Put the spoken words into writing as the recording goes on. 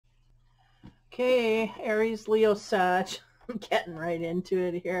Okay, Aries, Leo, Sag. I'm getting right into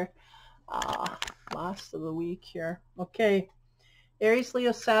it here. Last of the week here. Okay, Aries,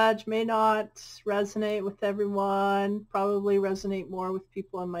 Leo, Sag may not resonate with everyone. Probably resonate more with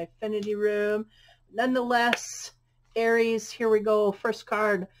people in my affinity room. Nonetheless, Aries, here we go. First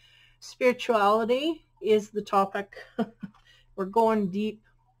card, spirituality is the topic. We're going deep.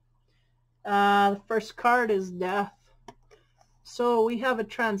 The first card is death. So we have a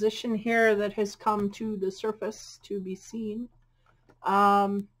transition here that has come to the surface to be seen. Yeah,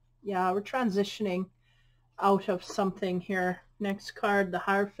 we're transitioning out of something here. Next card, the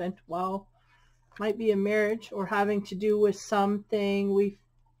Hierophant. Wow. Might be a marriage or having to do with something we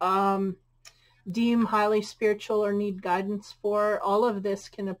deem highly spiritual or need guidance for. All of this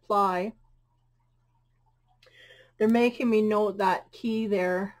can apply. They're making me note that key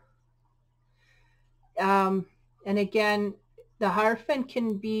there. And again, the Hierophant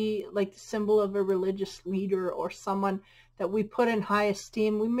can be like the symbol of a religious leader or someone that we put in high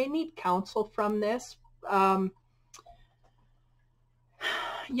esteem. We may need counsel from this.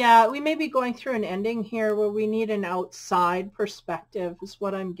 Yeah, we may be going through an ending here where we need an outside perspective is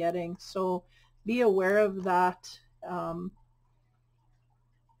what I'm getting. So be aware of that.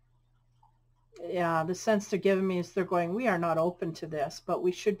 Yeah, the sense they're giving me is they're going, we are not open to this, but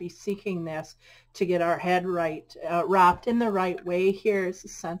we should be seeking this to get our head right, wrapped in the right way here is the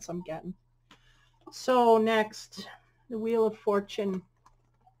sense I'm getting. So next, the Wheel of Fortune.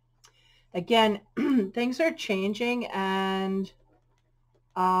 Again, things are changing and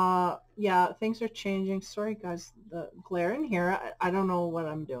yeah, things are changing. Sorry guys, the glare in here. I don't know what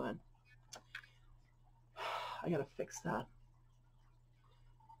I'm doing. I gotta fix that.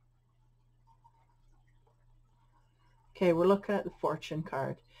 Okay, we're looking at the Fortune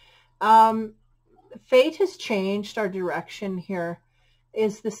card. Fate has changed our direction here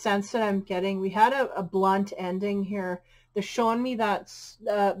is the sense that I'm getting. We had a blunt ending here. They're showing me that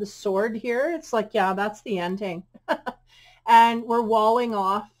the sword here. It's like, yeah, that's the ending. And we're walling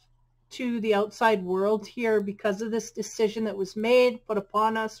off to the outside world here because of this decision that was made, put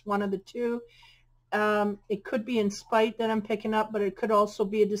upon us, one of the two. It could be in spite that I'm picking up, but it could also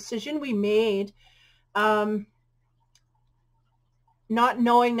be a decision we made. Not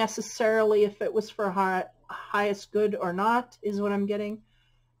knowing necessarily if it was for highest good or not is what I'm getting.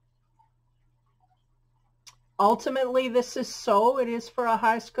 Ultimately, this is so. It is for a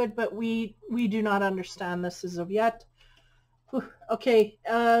highest good, but we do not understand this as of yet. Whew. Okay.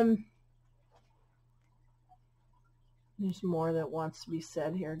 There's more that wants to be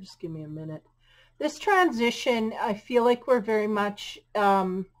said here. Just give me a minute. This transition, I feel like we're very much...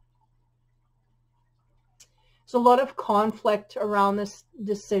 There's a lot of conflict around this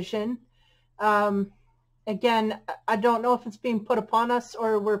decision. Again, I don't know if it's being put upon us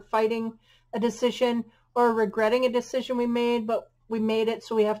or we're fighting a decision or regretting a decision we made, but we made it,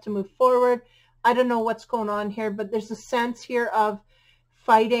 so we have to move forward. I don't know what's going on here, but there's a sense here of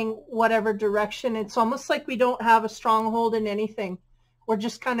fighting whatever direction. It's almost like we don't have a stronghold in anything. We're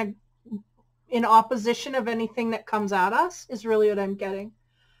just kind of in opposition of anything that comes at us is really what I'm getting.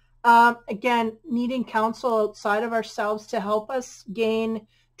 Again, needing counsel outside of ourselves to help us gain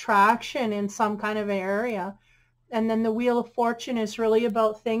traction in some kind of area. And then the Wheel of Fortune is really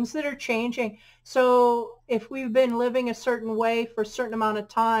about things that are changing. So if we've been living a certain way for a certain amount of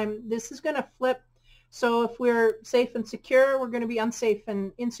time, this is going to flip. So if we're safe and secure, we're going to be unsafe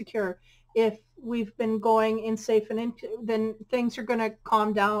and insecure. If we've been going unsafe and then things are going to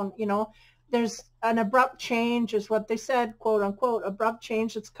calm down, you know. There's an abrupt change is what they said, quote unquote, abrupt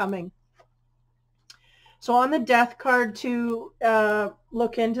change that's coming. So on the Death card to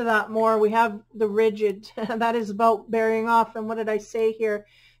look into that more, we have the Rigid. That is about burying off. And what did I say here?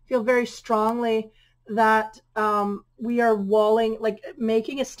 I feel very strongly that we are walling, like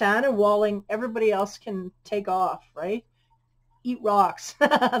making a stand and walling. Everybody else can take off, right? Eat rocks,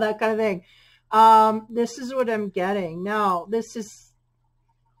 that kind of thing. This is what I'm getting. Now, this is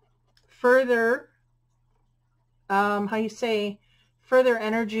further, further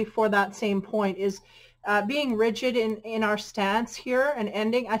energy for that same point is being rigid in our stance here and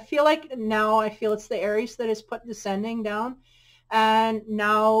ending. I feel like now I feel it's the Aries that has put descending down, and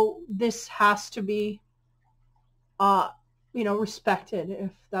now this has to be, you know, respected,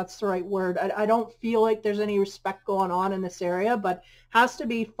 if that's the right word. I don't feel like there's any respect going on in this area, but has to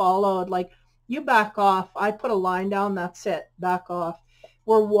be followed. Like, you back off. I put a line down. That's it. Back off.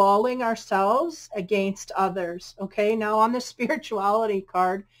 We're walling ourselves against others. Okay, now on the spirituality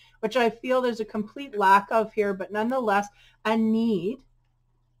card, which I feel there's a complete lack of here, but nonetheless, a need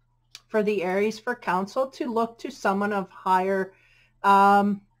for the Aries for counsel to look to someone of higher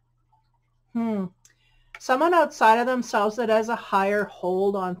Someone outside of themselves that has a higher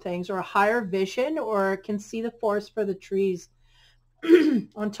hold on things or a higher vision or can see the forest for the trees.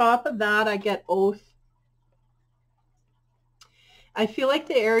 On top of that, I get oath. I feel like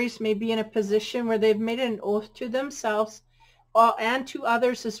the Aries may be in a position where they've made an oath to themselves and to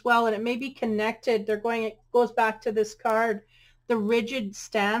others as well, and it may be connected. It goes back to this card, the rigid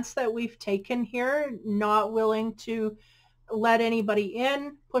stance that we've taken here, not willing to let anybody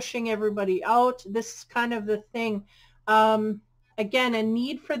in, pushing everybody out. This is kind of the thing. Again, a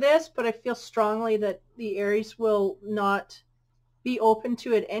need for this, but I feel strongly that the Aries will not be open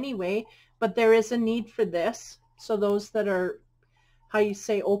to it anyway, but there is a need for this. So those that are, how you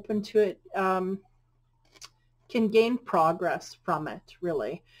say, open to it, can gain progress from it,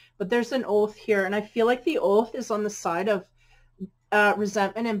 really. But there's an oath here, and I feel like the oath is on the side of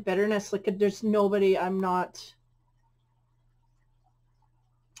resentment and bitterness. Like there's nobody, I'm not,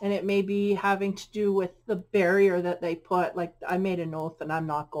 and it may be having to do with the barrier that they put, like I made an oath and I'm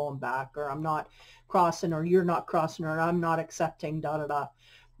not going back, or I'm not crossing, or you're not crossing, or I'm not accepting, da da da.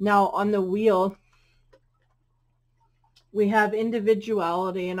 Now on the wheel, we have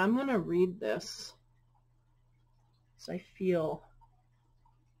individuality, and I'm going to read this. So I feel,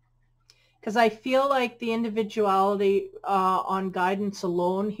 because I feel like the individuality on guidance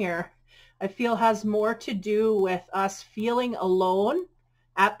alone here, I feel has more to do with us feeling alone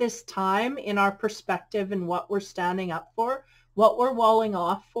at this time in our perspective and what we're standing up for, what we're walling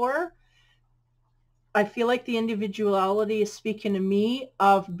off for. I feel like the individuality is speaking to me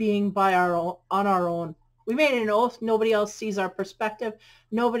of being by our own, on our own. We made an oath. Nobody else sees our perspective.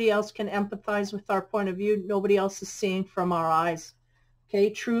 Nobody else can empathize with our point of view. Nobody else is seeing from our eyes. Okay,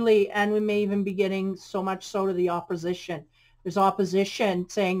 truly. And we may even be getting so much so to the opposition. There's opposition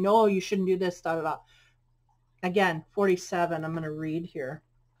saying, no, you shouldn't do this, da da da. Again, 47, I'm going to read here.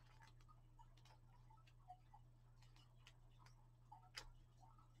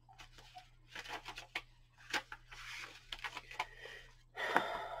 My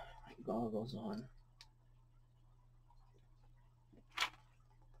goggles on.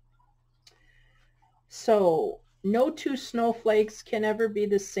 So, no two snowflakes can ever be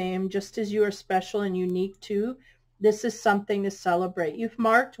the same, just as you are special and unique too. This is something to celebrate. You've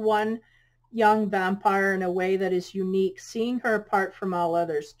marked one young vampire in a way that is unique, seeing her apart from all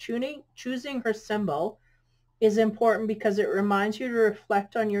others. Choosing her symbol is important because it reminds you to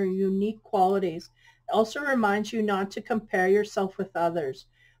reflect on your unique qualities. It also reminds you not to compare yourself with others.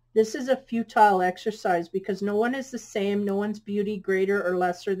 This is a futile exercise because no one is the same. No one's beauty greater or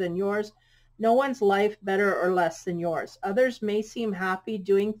lesser than yours. No one's life better or less than yours. Others may seem happy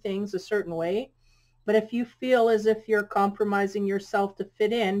doing things a certain way, but if you feel as if you're compromising yourself to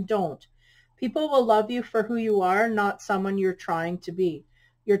fit in, don't. People will love you for who you are, not someone you're trying to be.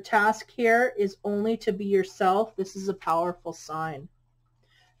 Your task here is only to be yourself. This is a powerful sign.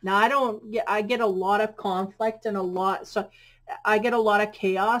 Now, I get a lot of conflict and I get a lot of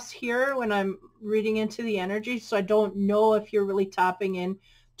chaos here when I'm reading into the energy, so I don't know if you're really tapping in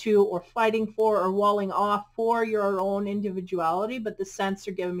to or fighting for or walling off for your own individuality, but the sense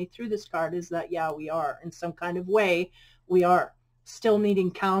they're giving me through this card is that, yeah, we are. In some kind of way, we are still needing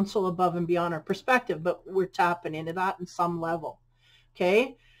counsel above and beyond our perspective, but we're tapping into that in some level.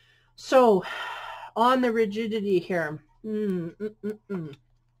 Okay? So, on the rigidity here, we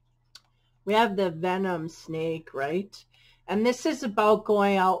have the venom snake, right? And this is about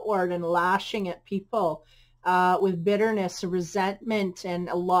going outward and lashing at people with bitterness and resentment and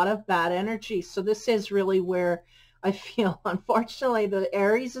a lot of bad energy. So this is really where I feel, unfortunately, the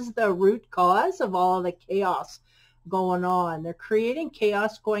Aries is the root cause of all of the chaos going on. They're creating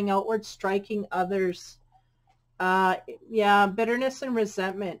chaos, going outward, striking others. Yeah, bitterness and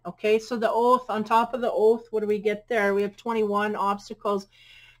resentment. Okay, so the oath, on top of the oath, what do we get there? We have 21 obstacles.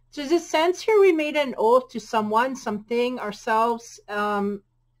 So there's a sense here we made an oath to someone, something, ourselves.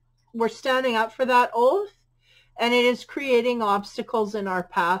 We're standing up for that oath, and it is creating obstacles in our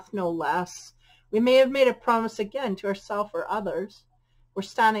path, no less. We may have made a promise again to ourselves or others. We're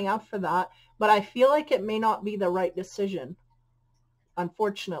standing up for that, but I feel like it may not be the right decision,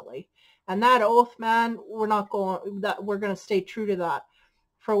 unfortunately. And that oath, man, we're going to stay true to that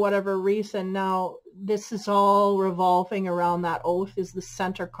for whatever reason. Now, this is all revolving around that oath is the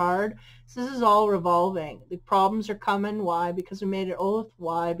center card. So this is all revolving. The problems are coming. Why? Because we made an oath.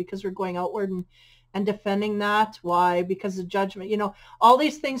 Why? Because we're going outward and defending that. Why? Because of judgment. You know, all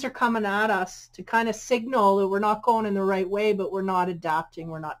these things are coming at us to kind of signal that we're not going in the right way, but we're not adapting.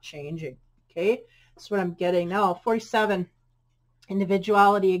 We're not changing. Okay? That's what I'm getting now. 47.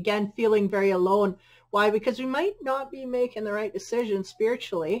 Individuality, again, feeling very alone. Why? Because we might not be making the right decision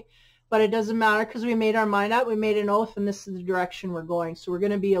spiritually. but it doesn't matter because we made our mind up. We made an oath, and this is the direction we're going. So we're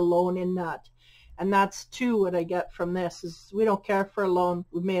going to be alone in that. And that's too what I get from this is we don't care if we're alone.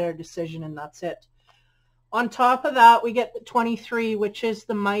 We've made our decision, and that's it. On top of that, we get the 23, which is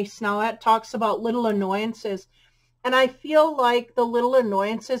the mice. Now that talks about little annoyances. And I feel like the little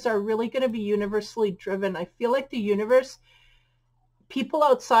annoyances are really going to be universally driven. I feel like the universe, people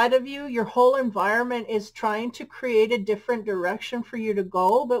outside of you, your whole environment is trying to create a different direction for you to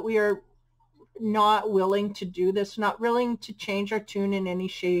go, but we are not willing to do this, not willing to change our tune in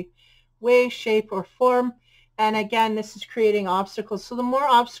any way, shape, or form. And again, this is creating obstacles. So the more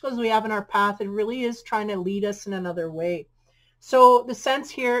obstacles we have in our path, it really is trying to lead us in another way. So the sense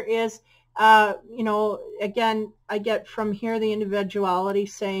here is, you know, again, I get from here the individuality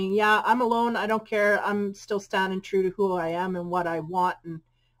saying, yeah, I'm alone. I don't care. I'm still standing true to who I am and what I want and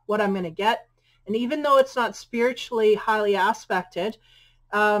what I'm going to get. And even though it's not spiritually highly aspected,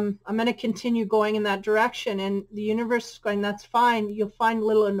 I'm going to continue going in that direction. And the universe is going, that's fine. You'll find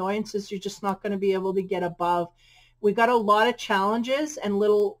little annoyances. You're just not going to be able to get above. We got a lot of challenges and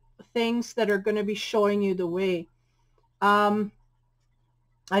little things that are going to be showing you the way.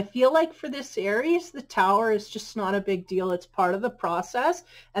 I feel like for this Aries, the tower is just not a big deal. It's part of the process,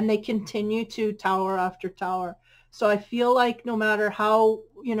 and they continue to tower after tower. So I feel like no matter how,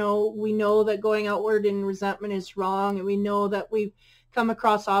 you know, we know that going outward in resentment is wrong, and we know that we've come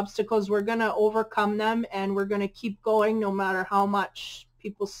across obstacles, we're going to overcome them, and we're going to keep going no matter how much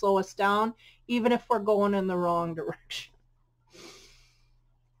people slow us down, even if we're going in the wrong direction.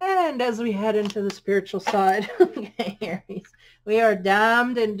 And as we head into the spiritual side, okay, Aries, we are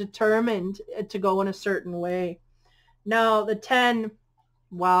damned and determined to go in a certain way. Now, the 10,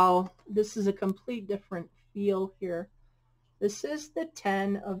 wow, this is a complete different feel here. This is the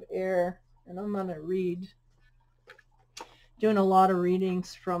 10 of air, and I'm going to read. Doing a lot of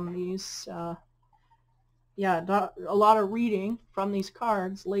readings from these, yeah, a lot of reading from these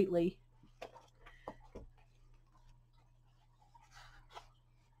cards lately.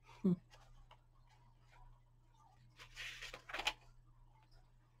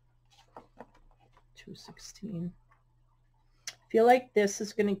 $216. I feel like this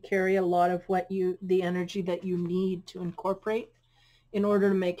is going to carry a lot of the energy that you need to incorporate in order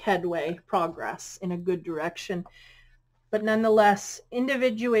to make headway, progress in a good direction. But nonetheless,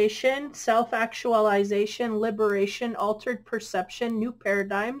 individuation, self-actualization, liberation, altered perception, new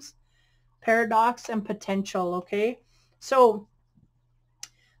paradigms, paradox, and potential, okay? So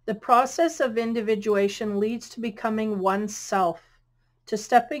the process of individuation leads to becoming oneself, to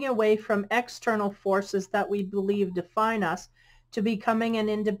stepping away from external forces that we believe define us, to becoming an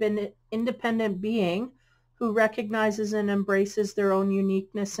independent being who recognizes and embraces their own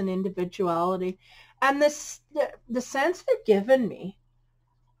uniqueness and individuality. And the sense they're giving me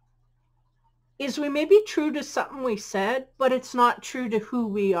is we may be true to something we said, but it's not true to who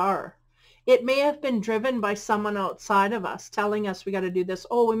we are. It may have been driven by someone outside of us telling us we got to do this.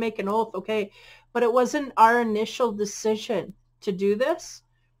 Oh, we make an oath, okay. But it wasn't our initial decision to do this.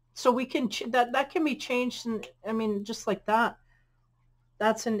 So we can, that can be changed. And I mean, just like that.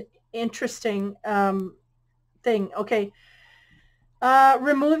 That's an interesting thing. Okay.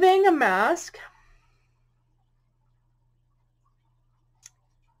 Removing a mask.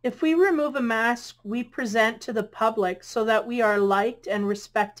 If we remove a mask, we present to the public so that we are liked and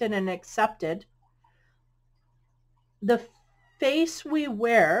respected and accepted. The face we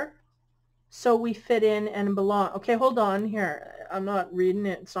wear so we fit in and belong. Okay, hold on here. I'm not reading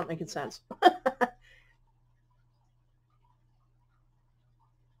it. It's not making sense.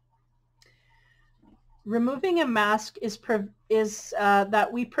 Removing a mask is that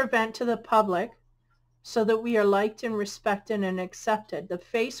we present to the public so that we are liked and respected and accepted. The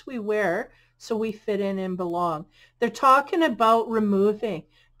face we wear so we fit in and belong. They're talking about removing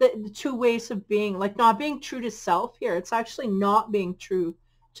the two ways of being, like not being true to self here. It's actually not being true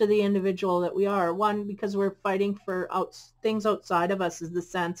to the individual that we are. One, because we're fighting for things outside of us is the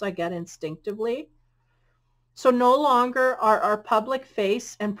sense I get instinctively. So no longer are our public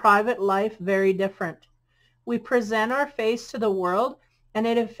face and private life very different. We present our face to the world, and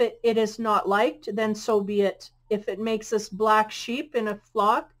if it is not liked, then so be it. If it makes us black sheep in a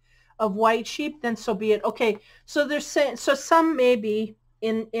flock of white sheep, then so be it. Okay, so they're saying, so some may be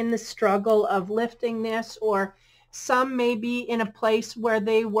in the struggle of lifting this, or some may be in a place where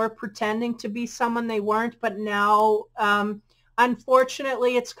they were pretending to be someone they weren't, but now,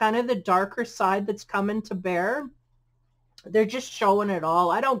 unfortunately, it's kind of the darker side that's coming to bear. They're just showing it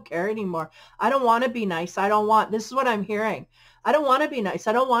all. I don't care anymore. I don't want to be nice. This is what I'm hearing. I don't want to be nice.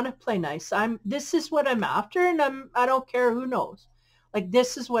 I don't want to play nice. This is what I'm after, and I don't care who knows. Like,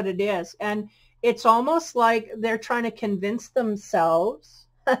 this is what it is. And it's almost like they're trying to convince themselves,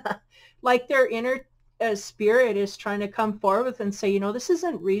 like their inner spirit is trying to come forward and say, this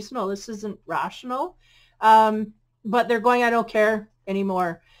isn't reasonable, this isn't rational. But they're going, I don't care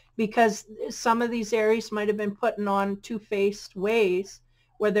anymore, because some of these Aries might have been putting on two-faced ways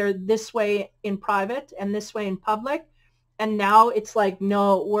where they're this way in private and this way in public. And now it's like,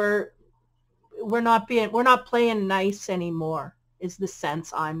 no, we're not playing nice anymore, is the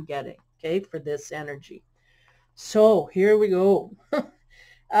sense I'm getting, okay, for this energy. So here we go.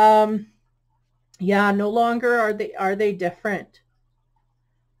 Yeah, no longer are they different.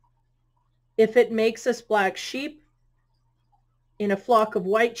 If it makes us black sheep in a flock of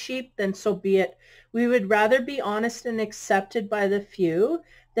white sheep, then so be it. We would rather be honest and accepted by the few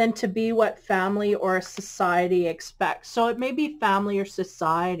than to be what family or society expects. So it may be family or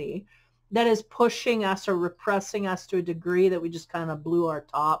society that is pushing us or repressing us to a degree that we just kind of blew our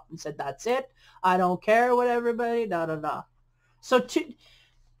top and said, that's it. I don't care what everybody, da, da, da. So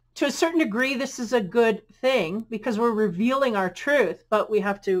to a certain degree, this is a good thing because we're revealing our truth, but we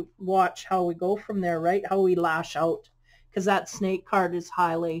have to watch how we go from there, right? How we lash out, because that snake card is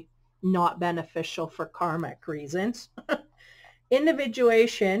highly not beneficial for karmic reasons.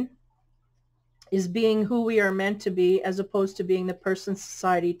 Individuation is being who we are meant to be as opposed to being the person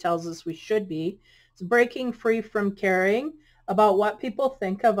society tells us we should be. It's breaking free from caring about what people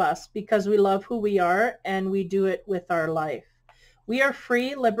think of us because we love who we are and we do it with our life. We are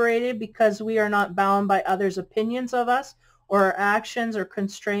free, liberated because we are not bound by others' opinions of us or our actions or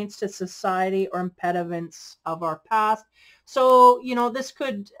constraints to society or impediments of our past. So, this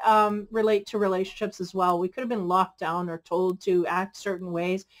could relate to relationships as well. We could have been locked down or told to act certain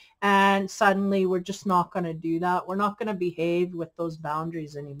ways, and suddenly we're just not going to do that. We're not going to behave with those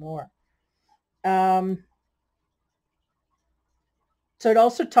boundaries anymore. So it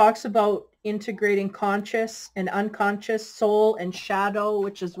also talks about integrating conscious and unconscious, soul and shadow,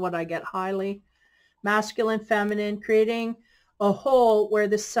 which is what I get highly. Masculine, feminine, creating a whole where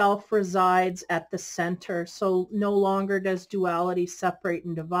the self resides at the center. So no longer does duality separate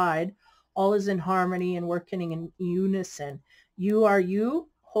and divide. All is in harmony and working in unison. You are you,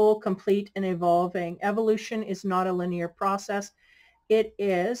 whole, complete, and evolving. Evolution is not a linear process. It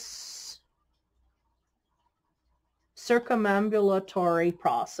is circumambulatory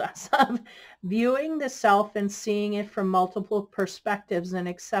process of viewing the self and seeing it from multiple perspectives and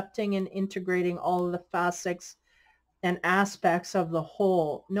accepting and integrating all of the facets and aspects of the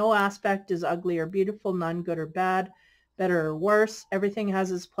whole. No aspect is ugly or beautiful, none good or bad, better or worse. Everything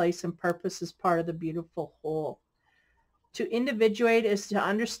has its place and purpose as part of the beautiful whole. To individuate is to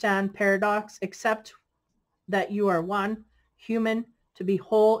understand paradox, accept that you are one, human, to be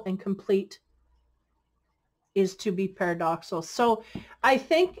whole and complete is to be paradoxal. So I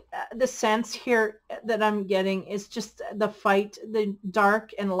think the sense here that I'm getting is just the fight, the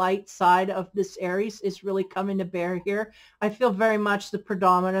dark and light side of this Aries is really coming to bear here. I feel very much the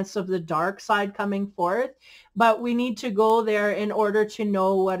predominance of the dark side coming forth, but we need to go there in order to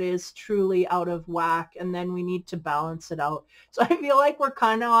know what is truly out of whack, and then we need to balance it out. So I feel like we're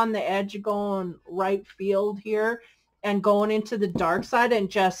kind of on the edge of going right field here and going into the dark side and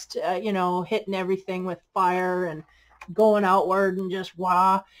just, hitting everything with fire and going outward and just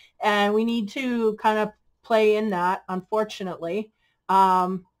wah. And we need to kind of play in that, unfortunately,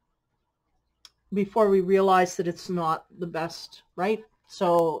 before we realize that it's not the best, right?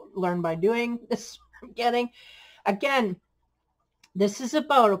 So learn by doing. This I'm getting. Again, this is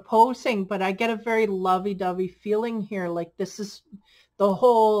about opposing, but I get a very lovey-dovey feeling here. Like this is the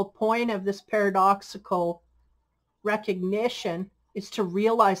whole point of this paradoxical recognition, is to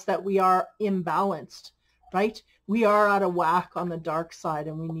realize that we are imbalanced, right? We are out of whack on the dark side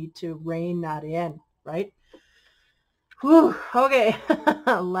and we need to rein that in, right? Whew, okay.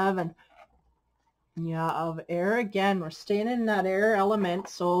 11. Yeah, of air again. We're staying in that air element,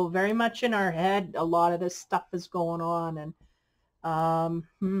 so very much in our head a lot of this stuff is going on. And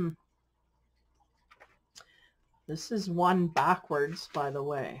this is one backwards, by the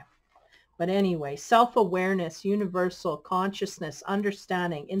way. But anyway, self-awareness, universal consciousness,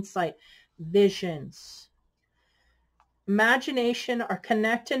 understanding, insight, visions, imagination, our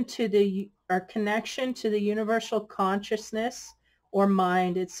connection to the universal consciousness or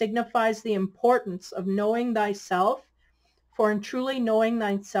mind. It signifies the importance of knowing thyself. For in truly knowing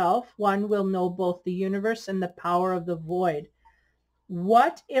thyself, one will know both the universe and the power of the void.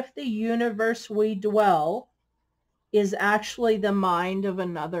 What if the universe we dwell is actually the mind of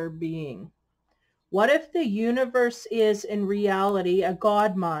another being? What if the universe is in reality a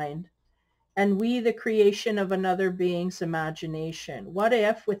God mind and we the creation of another being's imagination. What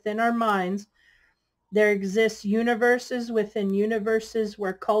if within our minds there exists universes within universes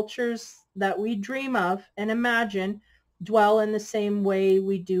where cultures that we dream of and imagine dwell in the same way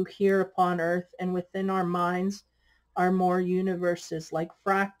we do here upon Earth, and within our minds are more universes like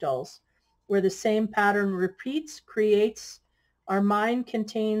fractals, where the same pattern repeats, creates. Our mind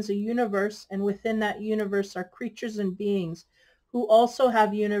contains a universe, and within that universe are creatures and beings who also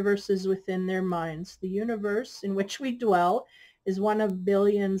have universes within their minds. The universe in which we dwell is one of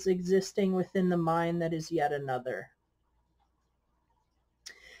billions existing within the mind that is yet another.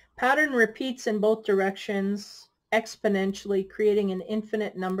 Pattern repeats in both directions exponentially, creating an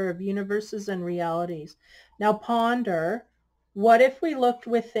infinite number of universes and realities. Now ponder, what if we looked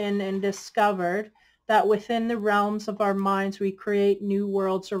within and discovered that within the realms of our minds we create new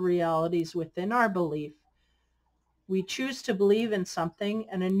worlds or realities within our belief? We choose to believe in something,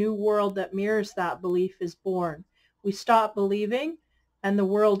 and a new world that mirrors that belief is born. We stop believing, and the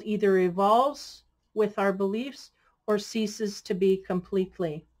world either evolves with our beliefs or ceases to be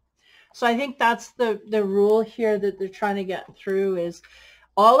completely. So I think that's the rule here that they're trying to get through, is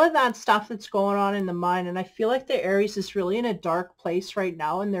all of that stuff that's going on in the mind. And I feel like the Aries is really in a dark place right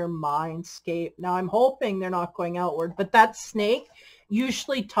now in their mindscape. Now I'm hoping they're not going outward, but that snake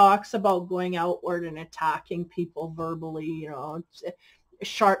usually talks about going outward and attacking people verbally, you know,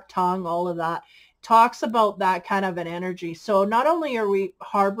 sharp tongue, all of that. Talks about that kind of an energy. So not only are we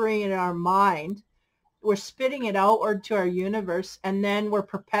harboring it in our mind, we're spitting it outward to our universe, and then we're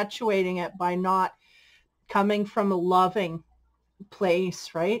perpetuating it by not coming from a loving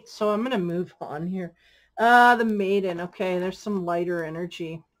place, right? So I'm going to move on here. The Maiden. Okay, there's some lighter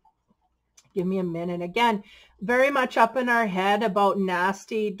energy. Give me a minute. Again, very much up in our head about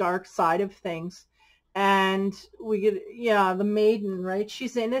nasty, dark side of things. And we get, yeah, the Maiden, right?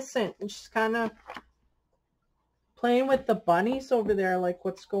 She's innocent, and she's kind of playing with the bunnies over there, like,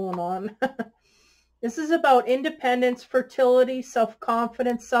 what's going on? This is about independence, fertility,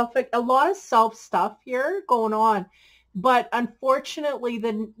 self-confidence, a lot of self stuff here going on. But unfortunately,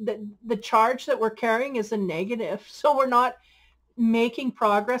 the charge that we're carrying is a negative. So we're not making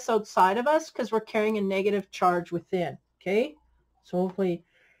progress outside of us because we're carrying a negative charge within. Okay? So hopefully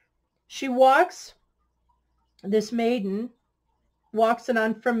she walks, this Maiden walks an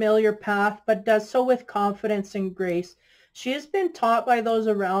unfamiliar path, but does so with confidence and grace. She has been taught by those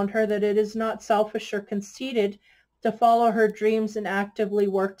around her that it is not selfish or conceited to follow her dreams and actively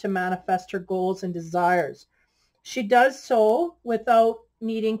work to manifest her goals and desires. She does so without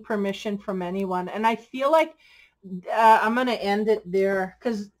needing permission from anyone. And I feel like I'm going to end it there,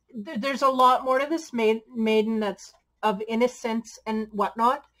 because there's a lot more to this Maiden that's of innocence and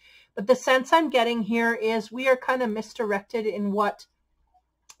whatnot. But the sense I'm getting here is we are kind of misdirected in what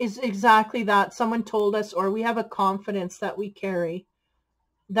is exactly that. Someone told us, or we have a confidence that we carry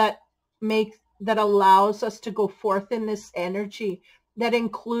that allows us to go forth in this energy that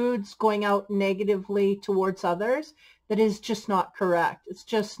includes going out negatively towards others. That is just not correct. It's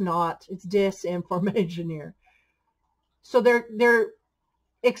just not. It's disinformation here. So they're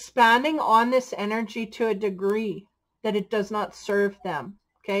expanding on this energy to a degree that it does not serve them.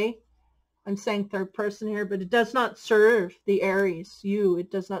 Okay? I'm saying third person here, but it does not serve the Aries, you.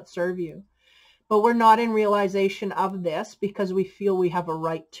 It does not serve you. But we're not in realization of this because we feel we have a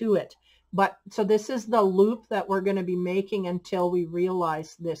right to it. But so this is the loop that we're going to be making until we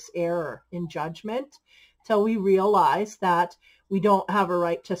realize this error in judgment, till we realize that we don't have a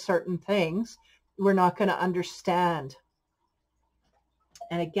right to certain things. We're not going to understand.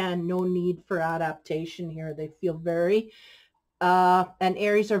 And again, no need for adaptation here. They feel very... and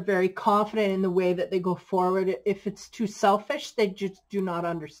Aries are very confident in the way that they go forward. If it's too selfish, they just do not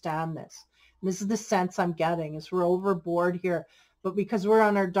understand this. And this is the sense I'm getting, is we're overboard here. But because we're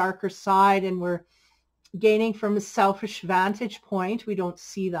on our darker side and we're gaining from a selfish vantage point, we don't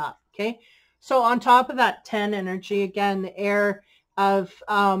see that. Okay. So on top of that 10 energy, again, the air of,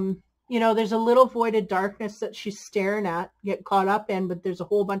 you know, there's a little void of darkness that she's staring at, get caught up in, but there's a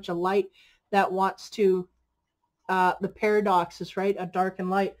whole bunch of light that wants to, the paradoxes, right? A dark and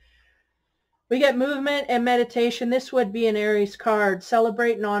light. We get movement and meditation. This would be an Aries card.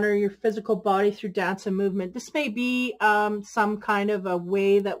 Celebrate and honor your physical body through dance and movement. This may be some kind of a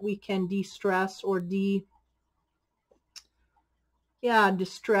way that we can de-stress or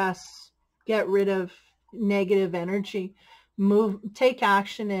distress, get rid of negative energy, take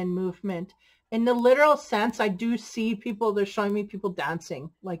action and movement. In the literal sense, I do see people, they're showing me people dancing,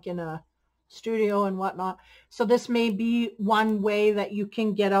 like in a studio and whatnot. So this may be one way that you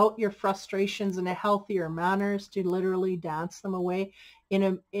can get out your frustrations in a healthier manner, is to literally dance them away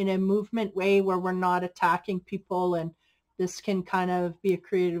in a movement way where we're not attacking people, and this can kind of be a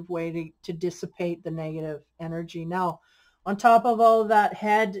creative way to dissipate the negative energy. Now, on top of all of that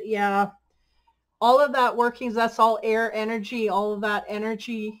head, yeah, all of that workings, that's all air energy. All of that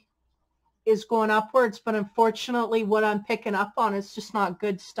energy is going upwards, but unfortunately what I'm picking up on is just not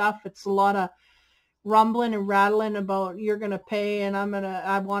good stuff. It's a lot of rumbling and rattling about you're going to pay and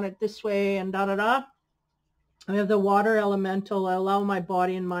I want it this way and da da da. I have the water elemental. I allow my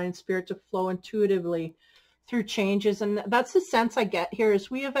body and mind and spirit to flow intuitively through changes, and that's the sense I get here is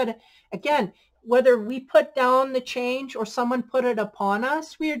we have had, again, whether we put down the change or someone put it upon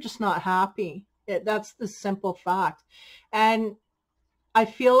us, we are just not happy. That's the simple fact. And I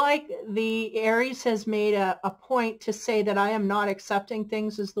feel like the Aries has made a point to say that I am not accepting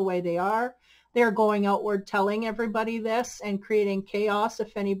things as the way they are. They're going outward telling everybody this and creating chaos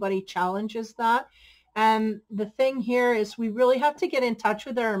if anybody challenges that. And the thing here is we really have to get in touch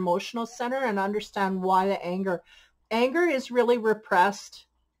with our emotional center and understand why the anger. Anger is really repressed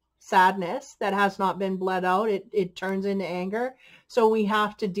sadness that has not been bled out. It turns into anger. So we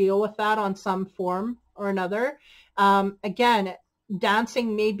have to deal with that on some form or another. Again,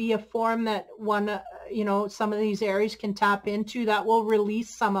 dancing may be a form that some of these Aries can tap into that will release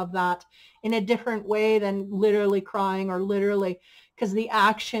some of that in a different way than literally crying or literally, because the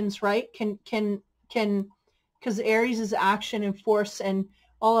actions, right, because Aries is action and force and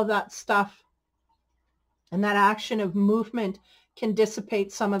all of that stuff, and that action of movement can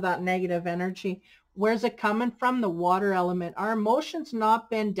dissipate some of that negative energy. Where's it coming from? The water element. Our emotions not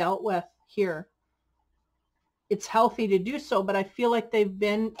been dealt with here. It's healthy to do so, but I feel like they've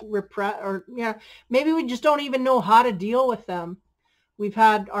been repressed, or maybe we just don't even know how to deal with them. We've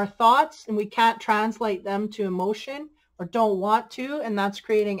had our thoughts and we can't translate them to emotion or don't want to, and that's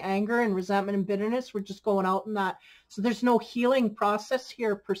creating anger and resentment and bitterness. We're just going out in that. So there's no healing process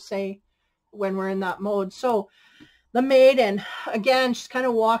here per se when we're in that mode. So the maiden, again, she's kind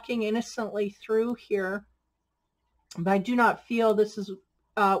of walking innocently through here, but I do not feel this is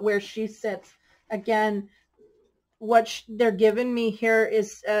where she sits. Again, what they're giving me here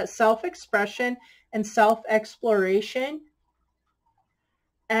is self-expression and self-exploration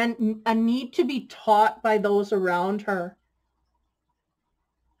and a need to be taught by those around her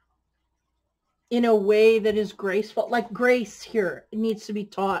in a way that is graceful. Like grace here, it needs to be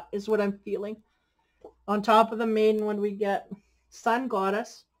taught is what I'm feeling. On top of the maiden, when we get sun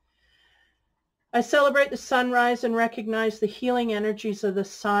goddess, I celebrate the sunrise and recognize the healing energies of the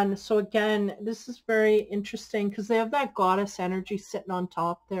sun. So again, this is very interesting because they have that goddess energy sitting on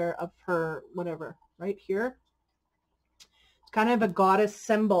top there of her, whatever, right here. It's kind of a goddess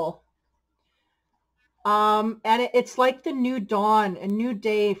symbol. And it's like the new dawn, a new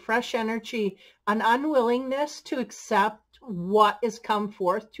day, fresh energy, an unwillingness to accept what is come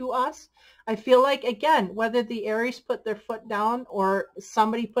forth to us. I feel like, again, whether the Aries put their foot down or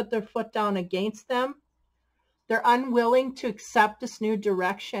somebody put their foot down against them, they're unwilling to accept this new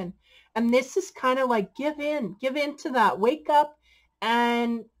direction. And this is kind of like give in to that. Wake up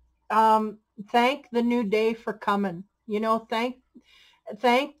and thank the new day for coming.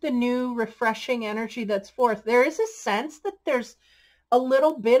 Thank the new refreshing energy that's forth. There is a sense that there's a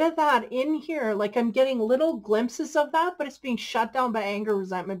little bit of that in here. Like I'm getting little glimpses of that, but it's being shut down by anger,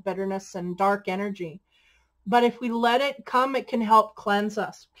 resentment, bitterness, and dark energy. But if we let it come, it can help cleanse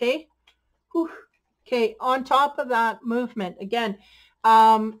us. Okay. Whew. Okay. On top of that movement, again,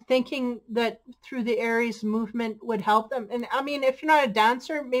 thinking that through the Aries movement would help them. And I mean, if you're not a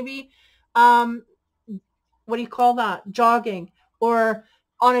dancer, maybe, what do you call that? Jogging or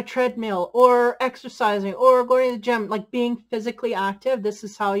on a treadmill or exercising or going to the gym, like being physically active. This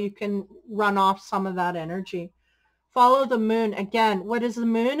is how you can run off some of that energy. Follow the moon. Again, what is the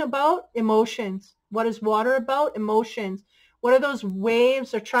moon about? Emotions. What is water about? Emotions. What are those waves?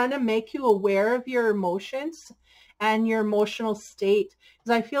 They're trying to make you aware of your emotions and your emotional state.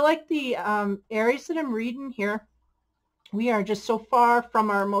 Because I feel like the Aries that I'm reading here, we are just so far from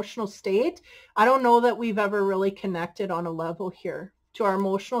our emotional state. I don't know that we've ever really connected on a level here to our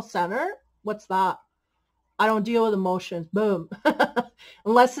emotional center. What's that? I don't deal with emotions. Boom.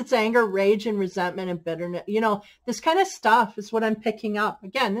 Unless it's anger, rage, and resentment and bitterness. This kind of stuff is what I'm picking up.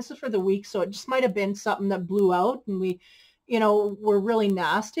 Again, this is for the week, so it just might have been something that blew out and we, we're really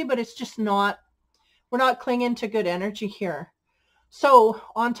nasty, but it's just not, we're not clinging to good energy here. So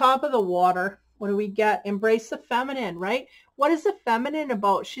on top of the water, what do we get? Embrace the feminine, right? What is the feminine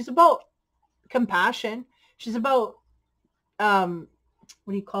about? She's about compassion. She's about,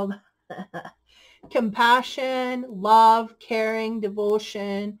 what do you call that? Compassion, love, caring,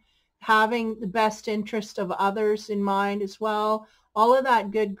 devotion, having the best interest of others in mind as well. All of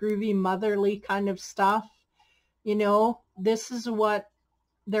that good, groovy, motherly kind of stuff. You know, this is what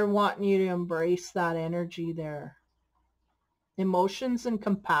they're wanting you to embrace, that energy there. Emotions and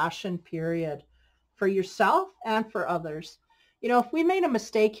compassion, period, for yourself and for others. You know, if we made a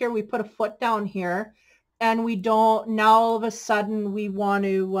mistake here, we put a foot down here, and we don't, now all of a sudden we want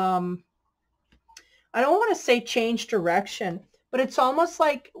to, I don't want to say change direction, but it's almost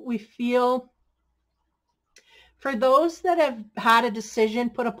like we feel, for those that have had a decision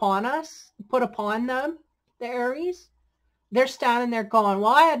put upon them, the Aries, they're standing there going,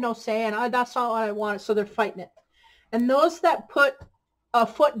 well, I had no say, and that's not what I wanted, so they're fighting it. And those that put a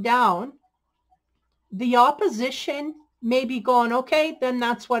foot down, the opposition may be going, okay, then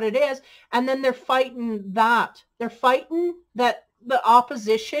that's what it is. And then they're fighting that. They're fighting that the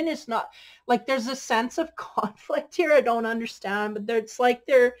opposition is not, like, there's a sense of conflict here I don't understand, but it's like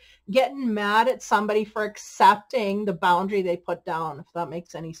they're getting mad at somebody for accepting the boundary they put down, if that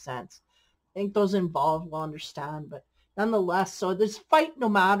makes any sense. I think those involved will understand, but nonetheless, so there's fight no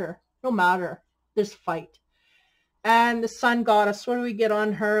matter, there's fight. And the sun goddess, what do we get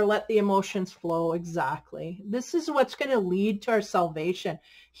on her? Let the emotions flow. Exactly. This is what's going to lead to our salvation,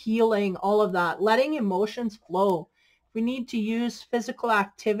 healing, all of that. Letting emotions flow. If we need to use physical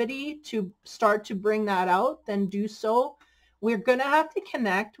activity to start to bring that out, then do so. We're going to have to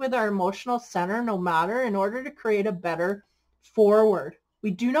connect with our emotional center no matter, in order to create a better forward.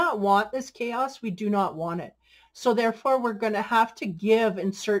 We do not want this chaos. We do not want it. So therefore, we're going to have to give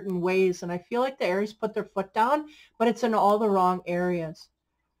in certain ways. And I feel like the Aries put their foot down, but it's in all the wrong areas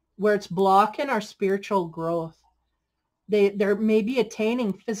where it's blocking our spiritual growth. They're maybe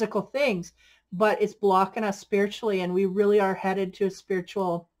attaining physical things, but it's blocking us spiritually. And we really are headed to a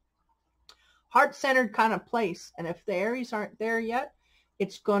spiritual, heart-centered kind of place. And if the Aries aren't there yet,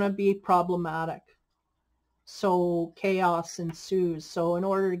 it's going to be problematic. So chaos ensues. So in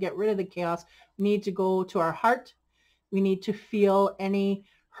order to get rid of the chaos, we need to go to our heart. We need to feel any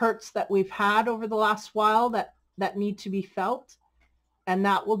hurts that we've had over the last while that need to be felt. And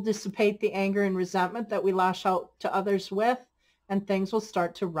that will dissipate the anger and resentment that we lash out to others with, and things will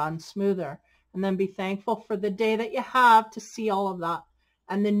start to run smoother. And then be thankful for the day that you have to see all of that.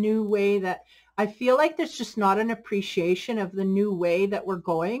 And the new way that, I feel like there's just not an appreciation of the new way that we're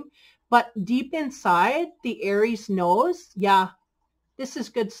going. But deep inside, the Aries knows, yeah, this is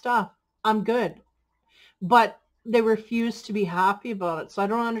good stuff. I'm good. But they refuse to be happy about it. So I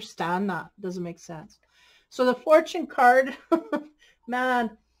don't understand that. It doesn't make sense. So the fortune card,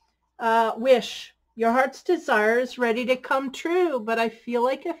 man, wish. Your heart's desire is ready to come true. But I feel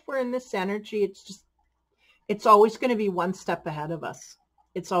like if we're in this energy, it's always going to be one step ahead of us.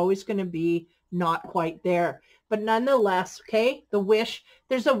 It's always going to be not quite there. But nonetheless, okay, the wish,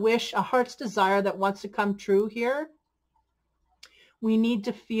 there's a wish, a heart's desire that wants to come true here. We need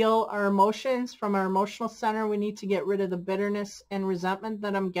to feel our emotions from our emotional center. We need to get rid of the bitterness and resentment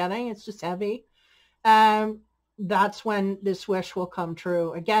that I'm getting. It's just heavy. That's when this wish will come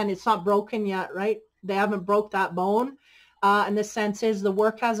true. Again, it's not broken yet, right? They haven't broke that bone. And the sense is the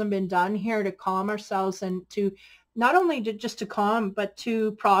work hasn't been done here to calm ourselves, and to not only just to calm, but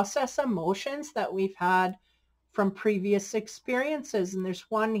to process emotions that we've had from previous experiences. And there's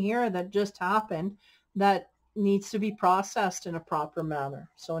one here that just happened that needs to be processed in a proper manner.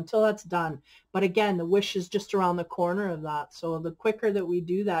 So until that's done, but again, the wish is just around the corner of that. So the quicker that we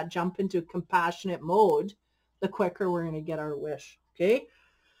do that, jump into a compassionate mode, the quicker we're going to get our wish. Okay.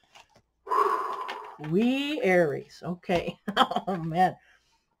 We Aries. Okay. Oh man.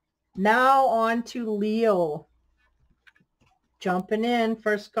 Now on to Leo. Jumping in,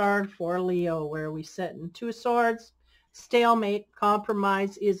 first card for Leo, where are we sitting? Two of Swords, stalemate,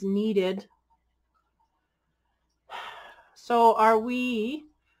 compromise is needed. So are we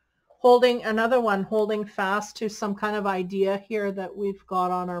holding another one, holding fast to some kind of idea here that we've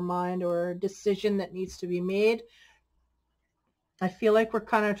got on our mind, or a decision that needs to be made? I feel like we're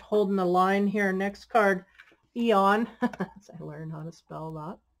kind of holding the line here. Next card, Eon. As I learn how to spell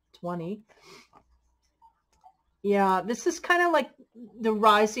that. 20. Yeah, this is kind of like the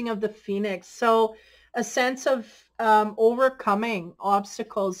rising of the phoenix. So a sense of overcoming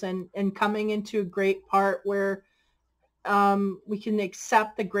obstacles and coming into a great part where we can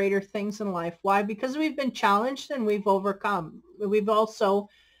accept the greater things in life. Why? Because we've been challenged and we've overcome. We've also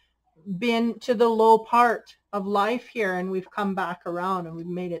been to the low part of life here, and we've come back around and we've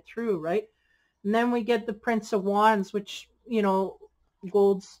made it through, right? And then we get the Prince of Wands, which, you know,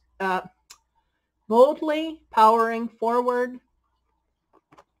 golds boldly powering forward.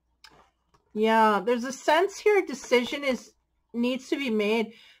 Yeah, there's a sense here a decision needs to be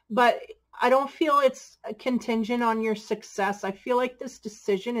made, but I don't feel it's contingent on your success. I feel like this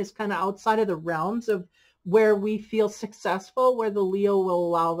decision is kind of outside of the realms of where we feel successful, where the Leo will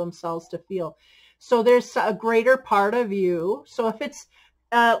allow themselves to feel. So there's a greater part of you. So if it's,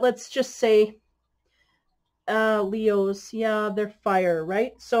 let's just say, Leos, yeah, they're fire,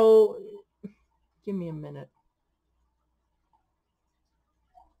 right? So give me a minute.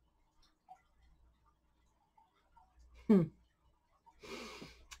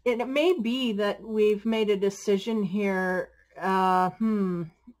 It may be that we've made a decision here,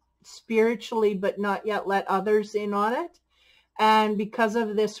 spiritually, but not yet let others in on it. And because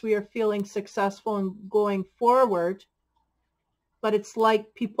of this, we are feeling successful in going forward. But it's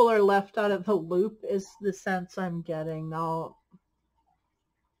like people are left out of the loop is the sense I'm getting now.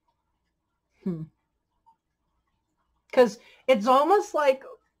 Because it's almost like,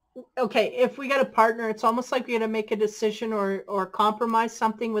 okay, if we get a partner, it's almost like we got to make a decision or compromise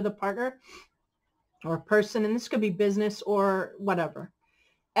something with a partner or a person. And this could be business or whatever.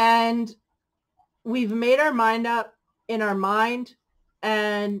 And we've made our mind up in our mind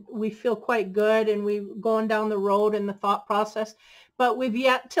and we feel quite good and we've gone down the road in the thought process, but we've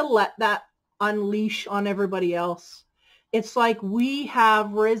yet to let that unleash on everybody else. It's like we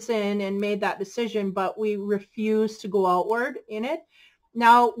have risen and made that decision, but we refuse to go outward in it.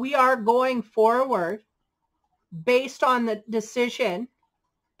 Now we are going forward based on the decision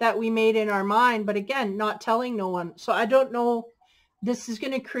that we made in our mind, but again, not telling no one. So I don't know, this is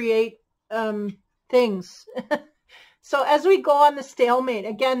going to create things. So as we go on the stalemate,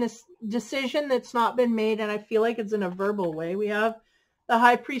 again, this decision that's not been made, and I feel like it's in a verbal way, we have the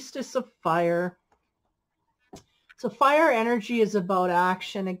High Priestess of Fire. So fire energy is about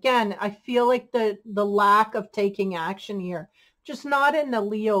action. Again, I feel like the lack of taking action here, just not in the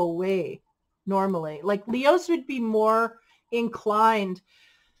Leo way normally. Like Leos would be more inclined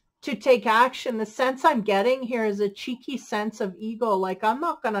to take action. The sense I'm getting here is a cheeky sense of ego. Like, I'm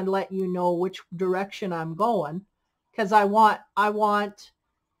not going to let you know which direction I'm going because I want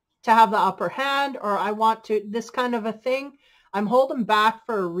to have the upper hand, or I want to, this kind of a thing. I'm holding back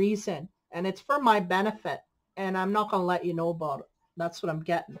for a reason and it's for my benefit. And I'm not going to let you know about it. That's what I'm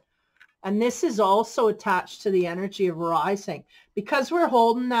getting. And this is also attached to the energy of rising. Because we're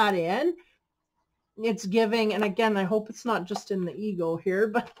holding that in, it's giving, and again, I hope it's not just in the ego here,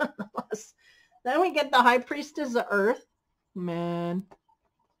 but nonetheless, then we get the High Priestess of Earth. Man,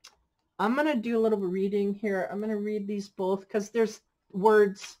 I'm going to do a little reading here. I'm going to read these both because there's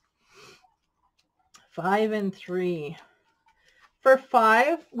words 5 and 3. For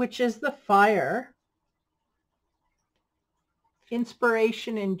 5, which is the fire,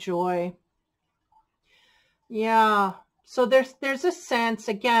 inspiration and joy. Yeah, so there's a sense,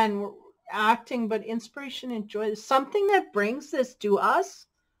 again, we're acting, but inspiration and joy is something that brings this to us,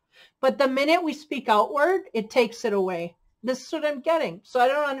 but the minute we speak outward, it takes it away. This is what I'm getting. So I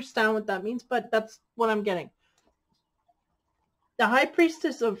don't understand what that means, but that's what I'm getting. The High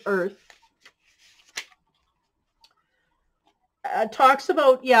Priestess of Earth talks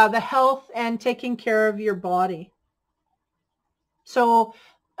about, yeah, the health and taking care of your body. So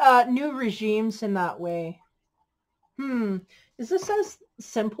new regimes in that way. Is this as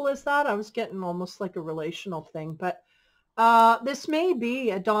simple as that? I was getting almost like a relational thing, but this may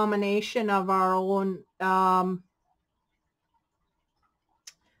be a domination of our own,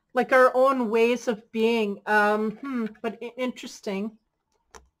 like our own ways of being. But interesting.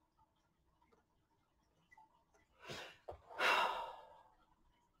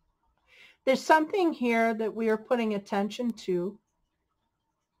 There's something here that we are putting attention to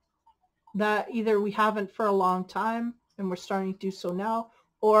that either we haven't for a long time and we're starting to do so now,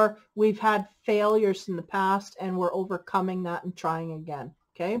 or we've had failures in the past and we're overcoming that and trying again.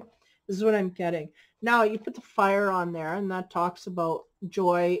 Okay, this is what I'm getting. Now you put the fire on there and that talks about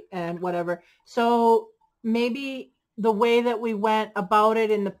joy and whatever. So maybe the way that we went about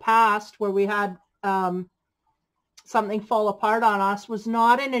it in the past, where we had something fall apart on us, was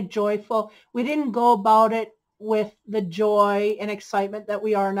not in a joyful, we didn't go about it with the joy and excitement that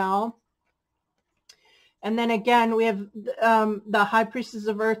we are now. And then again, we have the High Priestess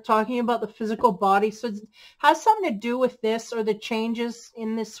of Earth talking about the physical body. So it has something to do with this, or the changes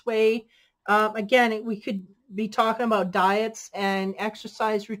in this way. Again, we could be talking about diets and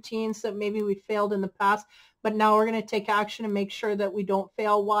exercise routines that maybe we failed in the past, but now we're going to take action and make sure that we don't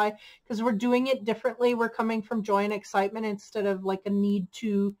fail. Why? Because we're doing it differently. We're coming from joy and excitement instead of like a need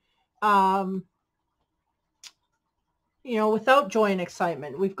to, you know, without joy and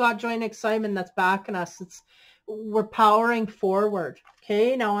excitement. We've got joy and excitement that's backing us. we're powering forward.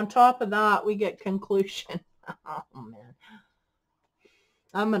 Okay, now on top of that, we get conclusion. Oh, man.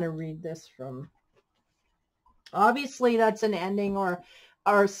 I'm going to read this from... Obviously, that's an ending or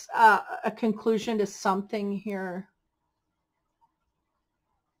a conclusion to something here.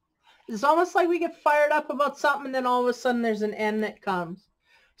 It's almost like we get fired up about something, and then all of a sudden there's an end that comes.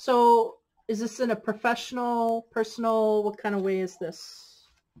 So is this in a professional, personal, what kind of way is this?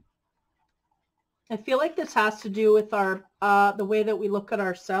 I feel like this has to do with our the way that we look at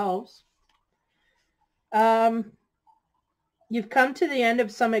ourselves. You've come to the end of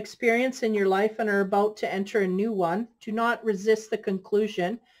some experience in your life and are about to enter a new one. Do not resist the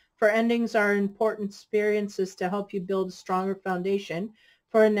conclusion, for endings are important experiences to help you build a stronger foundation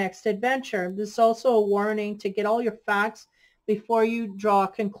for a next adventure. This is also a warning to get all your facts before you draw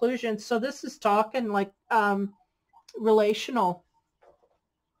conclusions. So this is talking like relational.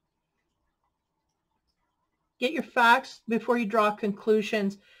 Get your facts before you draw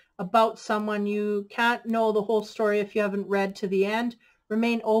conclusions about someone. You can't know the whole story if you haven't read to the end.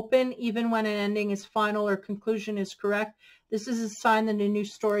 Remain open even when an ending is final or conclusion is correct. This is a sign that a new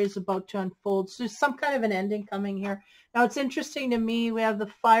story is about to unfold. So there's some kind of an ending coming here. Now it's interesting to me, we have the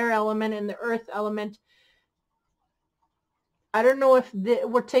fire element and the earth element. I don't know if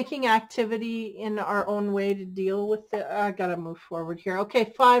we're taking activity in our own way to deal with it. I gotta move forward here.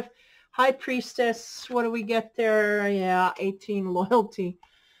 Okay, 5, High Priestess. What do we get there? Yeah, 18, Loyalty.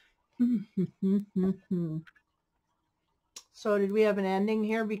 So did we have an ending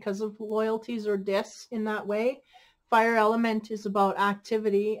here because of loyalties or dis in that way? Fire element is about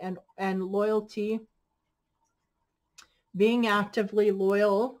activity and loyalty. Being actively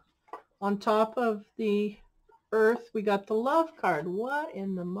loyal. On top of the earth, we got the love card. What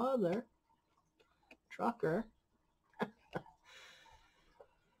in the mother trucker?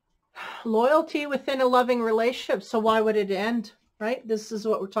 Loyalty within a loving relationship. So why would it end? Right? This is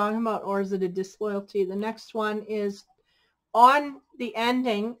what we're talking about. Or is it a disloyalty? The next one is on the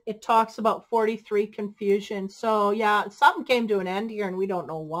ending. It talks about 43, confusion. So yeah, something came to an end here and we don't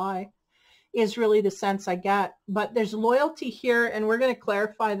know why, is really the sense I get. But there's loyalty here, and we're going to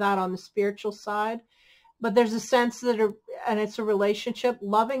clarify that on the spiritual side. But there's a sense that, and it's a relationship,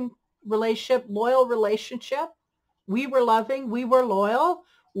 loving relationship, loyal relationship. We were loving, we were loyal.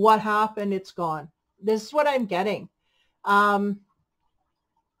 What happened? It's gone. This is what I'm getting. And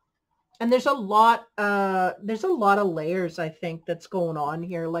there's a lot of layers, I think, that's going on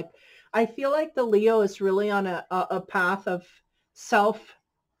here. Like, I feel like the Leo is really on a path of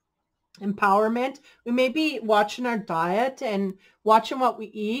self-empowerment. We may be watching our diet and watching what we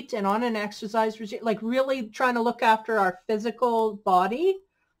eat and on an exercise regime, like really trying to look after our physical body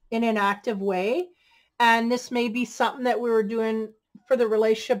in an active way. And this may be something that we were doing for the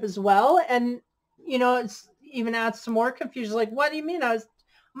relationship as well. And, you know, it's even adds some more confusion. Like, what do you mean? I'm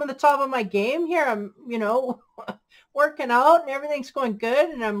on the top of my game here. I'm, you know, working out and everything's going good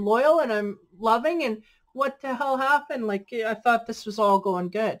and I'm loyal and I'm loving, and what the hell happened? Like, I thought this was all going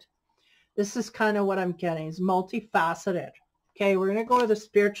good. This is kind of what I'm getting. It's multifaceted. Okay, we're going to go to the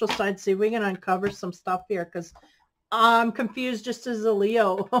spiritual side, see if we can uncover some stuff here, because I'm confused just as a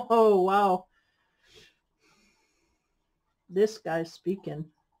Leo. Oh, wow. This guy's speaking.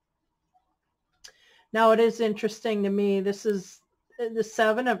 Now, it is interesting to me. This is the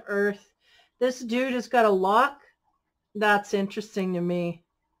 7 of Earth. This dude has got a lock. That's interesting to me.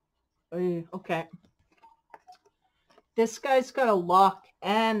 Okay. This guy's got a lock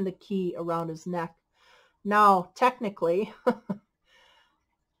and the key around his neck. Now, technically,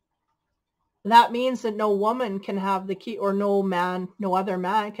 that means that no woman can have the key, or no man, no other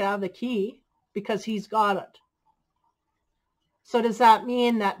man can have the key because he's got it. So does that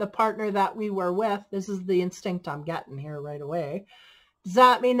mean that the partner that we were with, this is the instinct I'm getting here right away, does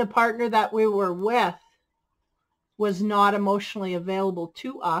that mean the partner that we were with was not emotionally available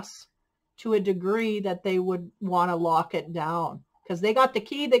to us to a degree that they would want to lock it down? Because they got the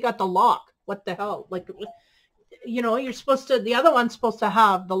key, they got the lock. What the hell? Like, you know, you're supposed to, the other one's supposed to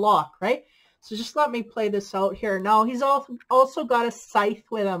have the lock, right? So just let me play this out here. Now, he's also got a scythe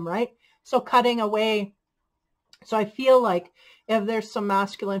with him, right? So cutting away. So I feel like if there's some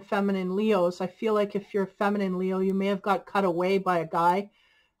masculine, feminine Leos, I feel like if you're a feminine Leo, you may have got cut away by a guy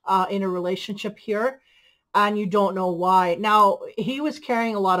in a relationship here, and you don't know why. Now, he was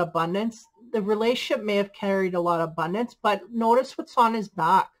carrying a lot of abundance. The relationship may have carried a lot of abundance, but notice what's on his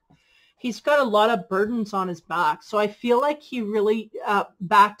back. He's got a lot of burdens on his back. So I feel like he really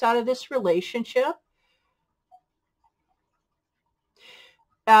backed out of this relationship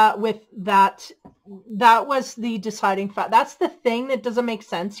with that. That was the deciding factor. That's the thing that doesn't make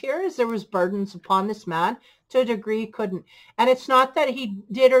sense here, is there was burdens upon this man to a degree, couldn't. And it's not that he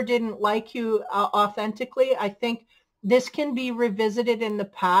did or didn't like you authentically. I think this can be revisited in the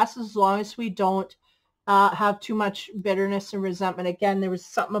past as long as we don't have too much bitterness and resentment. Again, there was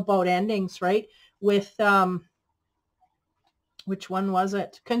something about endings, right? With, which one was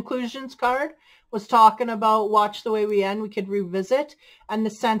it? Conclusions card was talking about watch the way we end. We could revisit. And the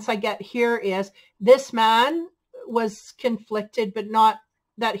sense I get here is this man was conflicted, but not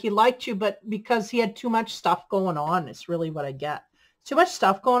that he liked you, but because he had too much stuff going on is really what I get. Too much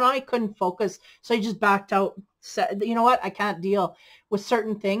stuff going on. He couldn't focus. So he just backed out. Said, you know what? I can't deal with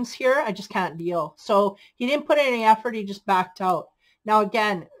certain things here. I just can't deal. So he didn't put any effort. He just backed out. Now,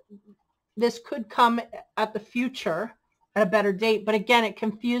 again, this could come at the future at a better date. But again, it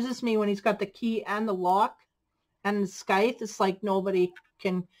confuses me when he's got the key and the lock and the scythe. It's like nobody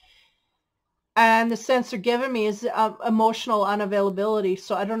can. And the sense they're giving me is emotional unavailability.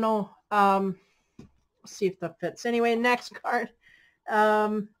 So I don't know. Let's see if that fits. Anyway, next card.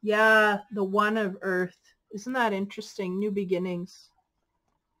 Yeah, the One of Earth. Isn't that interesting? New beginnings.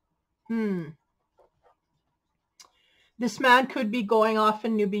 This man could be going off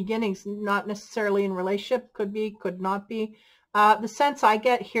in new beginnings, not necessarily in relationship. Could be, could not be. The sense I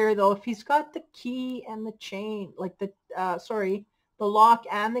get here, though, if he's got the key and the chain, like the, the lock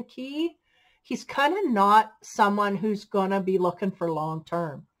and the key, he's kind of not someone who's going to be looking for long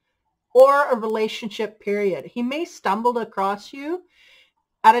term or a relationship, period. He may stumble across you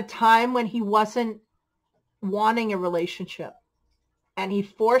at a time when he wasn't wanting a relationship and he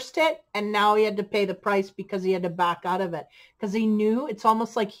forced it, and now he had to pay the price because he had to back out of it because he knew, it's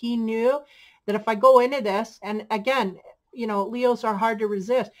almost like he knew that if I go into this, and again, you know, Leos are hard to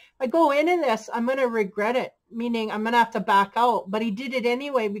resist. If I go into this, I'm going to regret it, meaning I'm going to have to back out. But he did it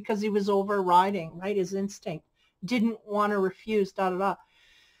anyway because he was overriding, right? His instinct didn't want to refuse,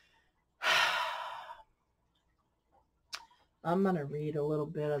 I'm going to read a little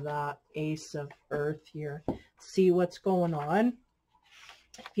bit of that Ace of Earth here, see what's going on.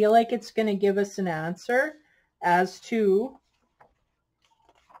 I feel like it's going to give us an answer as to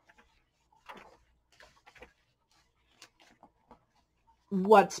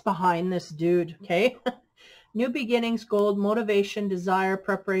what's behind this dude, okay? New beginnings, gold, motivation, desire,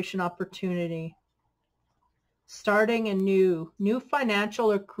 preparation, opportunity. Starting a new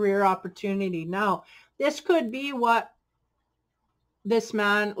financial or career opportunity. Now, this could be what this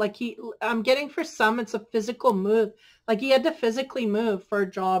man, like I'm getting for some, it's a physical move. Like he had to physically move for a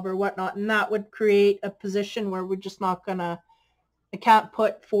job or whatnot, and that would create a position where we're just not gonna, I can't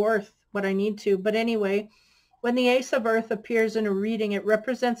put forth what I need to. But anyway, when the Ace of Earth appears in a reading, it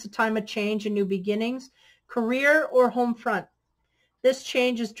represents a time of change and new beginnings, career or home front. This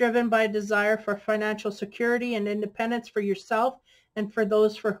change is driven by a desire for financial security and independence for yourself and for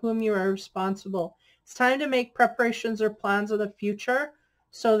those for whom you are responsible. It's time to make preparations or plans of the future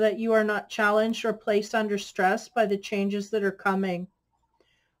so that you are not challenged or placed under stress by the changes that are coming.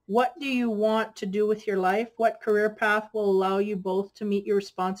 What do you want to do with your life? What career path will allow you both to meet your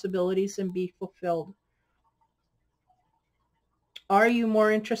responsibilities and be fulfilled? Are you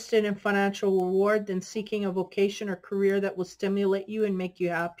more interested in financial reward than seeking a vocation or career that will stimulate you and make you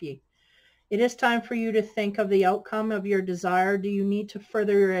happy? It is time for you to think of the outcome of your desire. Do you need to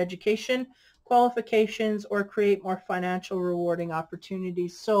further your education, qualifications, or create more financial rewarding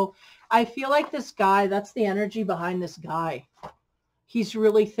opportunities? So I feel like this guy, that's the energy behind this guy. He's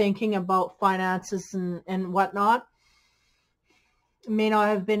really thinking about finances and whatnot. It may not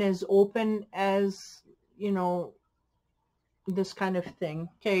have been as open as, you know, this kind of thing.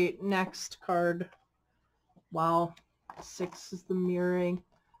 Okay, next card. Wow, 6 is the mirroring.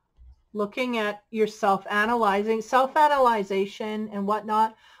 Looking at yourself, analyzing, self-analyzation and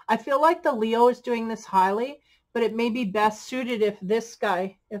whatnot. I feel like the Leo is doing this highly, but it may be best suited if this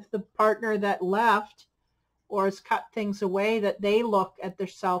guy, if the partner that left or has cut things away, that they look at their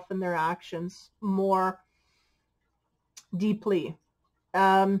self and their actions more deeply.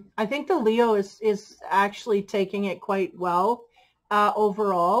 I think the Leo is actually taking it quite well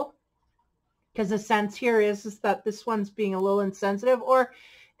overall, because the sense here is that this one's being a little insensitive, or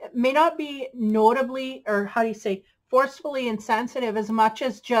it may not be notably, or how do you say, forcefully insensitive, as much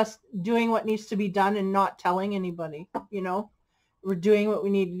as just doing what needs to be done and not telling anybody. You know, we're doing what we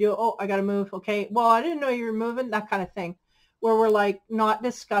need to do. Oh, I got to move. Okay, well, I didn't know you were moving, that kind of thing, where we're like not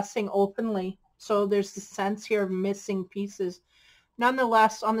discussing openly. So there's the sense here of missing pieces.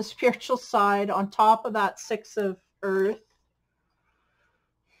 Nonetheless, on the spiritual side, on top of that 6 of Earth,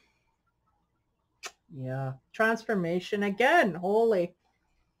 yeah, transformation again, holy.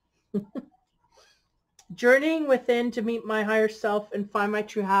 Journeying within to meet my higher self and find my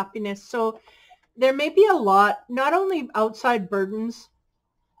true happiness. So There may be a lot, not only outside burdens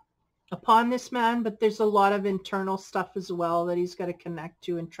upon this man, but there's a lot of internal stuff as well that he's got to connect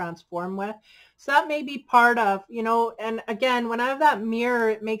to and transform with. So that may be part of, you know, and again, when I have that mirror,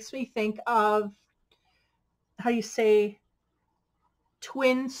 it makes me think of, how you say,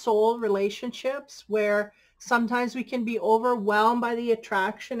 twin soul relationships where sometimes we can be overwhelmed by the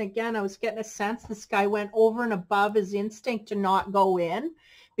attraction. Again, I was getting a sense this guy went over and above his instinct to not go in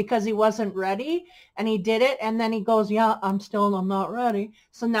because he wasn't ready, and he did it, and then he goes, yeah, I'm not ready.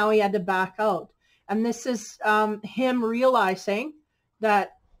 So now he had to back out. And this is him realizing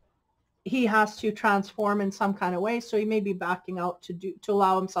that he has to transform in some kind of way. So he may be backing out to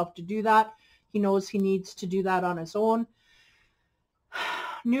allow himself to do that. He knows he needs to do that on his own.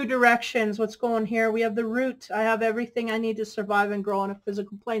 New directions. What's going here? We have the root. I have everything I need to survive and grow on a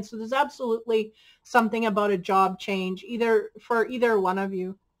physical plane. So there's absolutely something about a job change, for either one of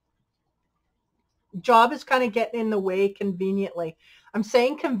you. Job is kind of getting in the way conveniently. I'm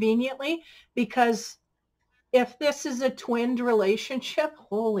saying conveniently because if this is a twinned relationship,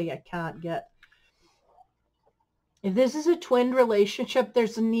 holy, I can't get. If this is a twinned relationship,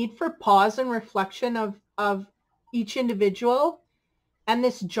 there's a need for pause and reflection of each individual and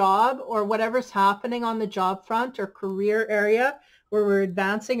this job or whatever's happening on the job front or career area where we're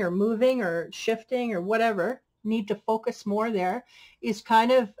advancing or moving or shifting or whatever, need to focus more there, is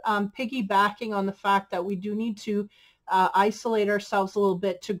kind of piggybacking on the fact that we do need to isolate ourselves a little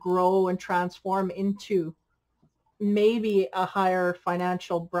bit to grow and transform into maybe a higher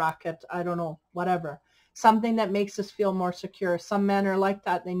financial bracket. I don't know, whatever. Something that makes us feel more secure. Some men are like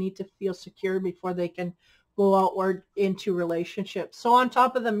that. They need to feel secure before they can go outward into relationships. So on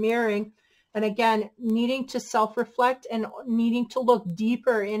top of the mirroring, and again, needing to self-reflect and needing to look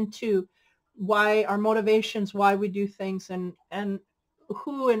deeper into why our motivations, why we do things, and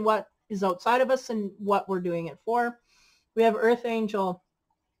who and what is outside of us and what we're doing it for. We have Earth Angel,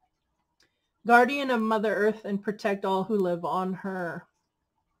 guardian of Mother Earth and protect all who live on her.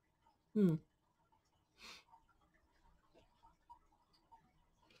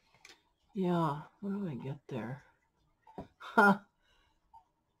 Yeah, what do I get there? Huh.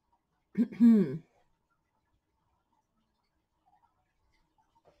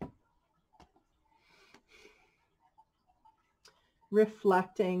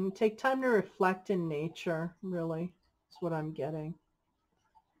 Reflecting. Take time to reflect in nature, really. That's what I'm getting.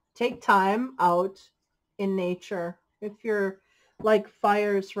 Take time out in nature. If you're like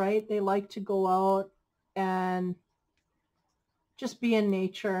fires, right? They like to go out and just be in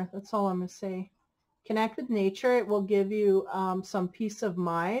nature. That's all I'm going to say. Connect with nature. It will give you some peace of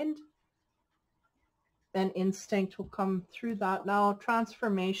mind, and instinct will come through that. Now,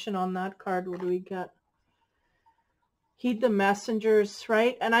 transformation on that card. What do we get? Heed the messengers,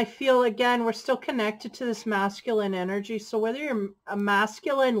 right? And I feel, again, we're still connected to this masculine energy. So whether you're a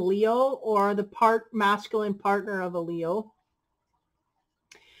masculine Leo or the masculine partner of a Leo,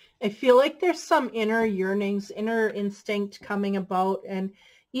 I feel like there's some inner yearnings, inner instinct coming about. And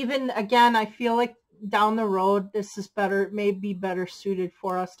even, again, I feel like down the road, this is better, may be better suited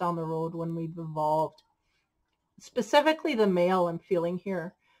for us down the road when we've evolved. Specifically the male I'm feeling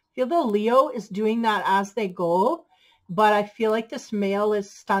here. I feel the Leo is doing that as they go, but I feel like this male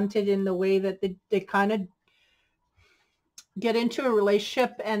is stunted in the way that they kind of get into a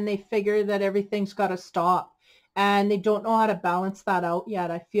relationship and they figure that everything's got to stop. And they don't know how to balance that out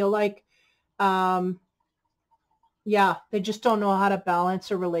yet. I feel like, yeah, they just don't know how to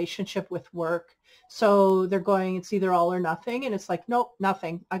balance a relationship with work. So they're going, it's either all or nothing. And it's like, nope,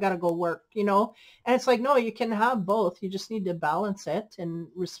 nothing. I got to go work, you know? And it's like, no, you can have both. You just need to balance it and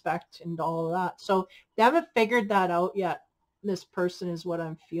respect and all of that. So they haven't figured that out yet. This person is what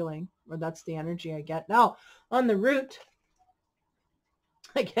I'm feeling, or that's the energy I get. Now, on the root,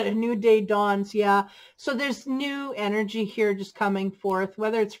 I get a new day dawns. Yeah. So there's new energy here just coming forth,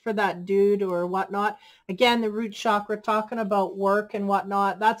 whether it's for that dude or whatnot. Again, the root chakra, talking about work and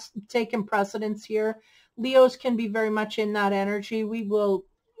whatnot, that's taking precedence here. Leos can be very much in that energy. We will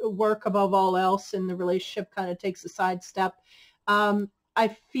work above all else, and the relationship kind of takes a sidestep.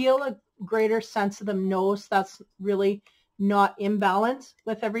 I feel a greater sense of them knows that's really not imbalance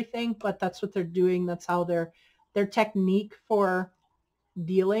with everything, but that's what they're doing. That's how their technique for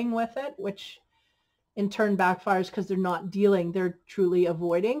dealing with it, which in turn backfires because they're not dealing, they're truly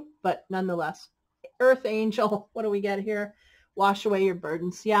avoiding. But nonetheless, Earth Angel, what do we get here? Wash away your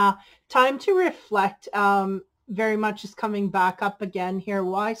burdens. Yeah, time to reflect very much is coming back up again here.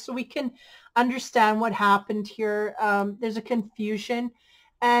 Why? So we can understand what happened here. There's a confusion,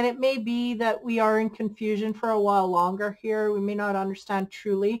 and it may be that we are in confusion for a while longer here. We may not understand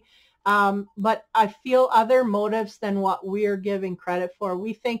truly. But I feel other motives than what we're giving credit for.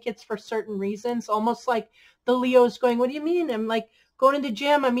 We think it's for certain reasons, almost like the Leo's going, what do you mean? I'm like going to the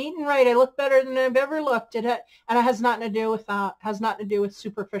gym. I'm eating right. I look better than I've ever looked. And it has nothing to do with that. It has nothing to do with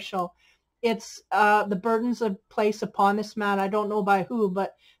superficial. It's the burdens of place upon this man. I don't know by who,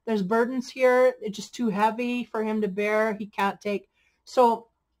 but there's burdens here. It's just too heavy for him to bear. He can't take. So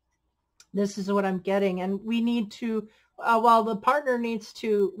this is what I'm getting. And we need to, while the partner needs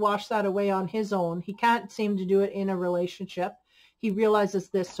to wash that away on his own, he can't seem to do it in a relationship. He realizes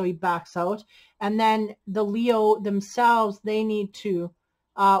this, so he backs out. And then the Leo themselves, they need to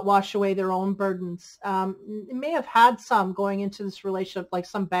wash away their own burdens. They may have had some going into this relationship, like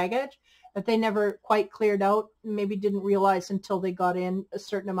some baggage that they never quite cleared out, maybe didn't realize until they got in a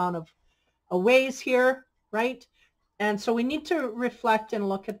certain amount of ways here, right? And so we need to reflect and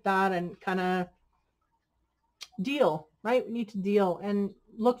look at that and kind of deal, right? We need to deal and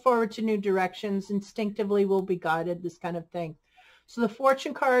look forward to new directions. Instinctively, we'll be guided, this kind of thing. So the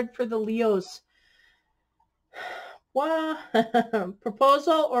fortune card for the Leos. Wow.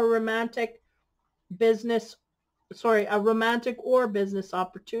 Proposal or romantic business, sorry, a romantic or business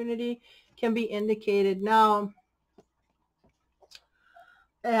opportunity can be indicated. Now,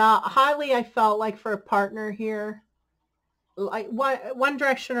 highly, I felt like for a partner here, like one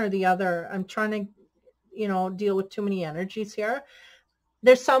direction or the other. I'm trying to, you know, deal with too many energies here.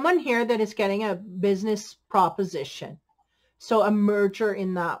 There's someone here that is getting a business proposition. So a merger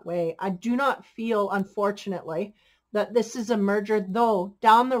in that way. I do not feel, unfortunately, that this is a merger, though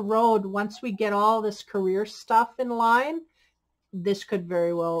down the road, once we get all this career stuff in line, this could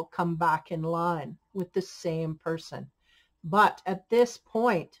very well come back in line with the same person. But at this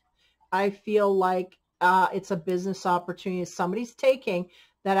point, I feel like it's a business opportunity somebody's taking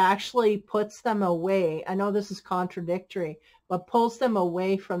that actually puts them away. I know this is contradictory, but pulls them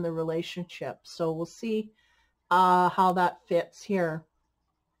away from the relationship. So we'll see how that fits here.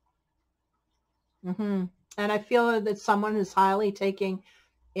 And I feel that someone is highly taking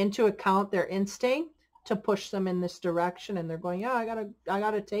into account their instinct to push them in this direction, and they're going, yeah, I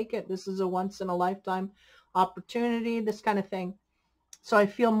gotta take it. This is a once in a lifetime opportunity, this kind of thing. So I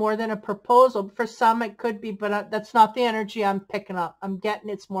feel more than a proposal. For some it could be, but that's not the energy I'm picking up. I'm getting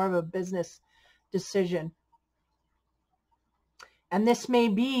it's more of a business decision. And this may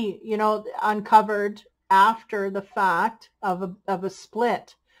be, you know, uncovered after the fact of a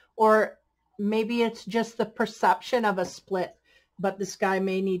split, or maybe it's just the perception of a split, but this guy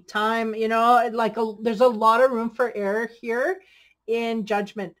may need time, you know, like there's a lot of room for error here in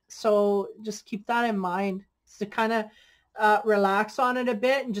judgment. So just keep that in mind. It's to kind of relax on it a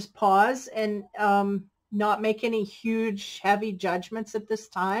bit and just pause and not make any huge heavy judgments at this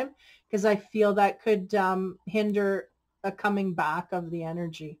time, because I feel that could hinder a coming back of the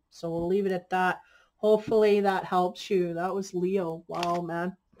energy. So we'll leave it at that. Hopefully that helps you. That was Leo. Wow,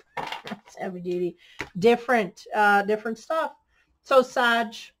 man. That's heavy duty. Different stuff. So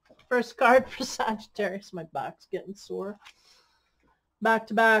Sag, first card for Sagittarius. My back's getting sore. Back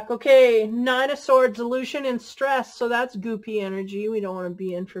to back. Okay, Nine of Swords, illusion and stress. So that's goopy energy. We don't want to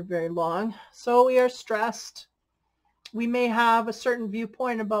be in for very long. So we are stressed. We may have a certain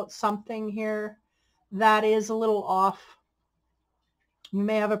viewpoint about something here that is a little off. We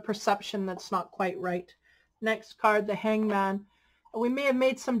may have a perception that's not quite right. Next card, the Hangman. We may have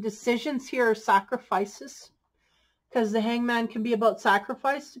made some decisions here, or sacrifices, because the Hangman can be about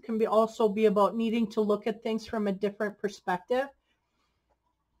sacrifice. It can also be about needing to look at things from a different perspective.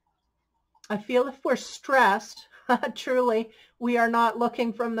 I feel if we're stressed, truly, we are not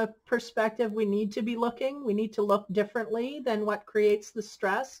looking from the perspective we need to be looking. We need to look differently than what creates the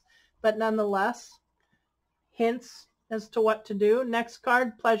stress, but nonetheless, hints as to what to do. Next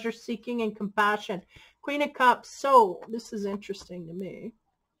card, pleasure seeking and compassion. Queen of Cups. So this is interesting to me.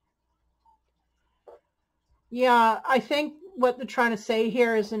 Yeah, I think what they're trying to say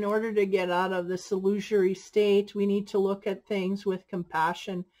here is in order to get out of this illusory state, we need to look at things with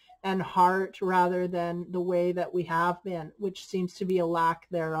compassion and heart rather than the way that we have been, which seems to be a lack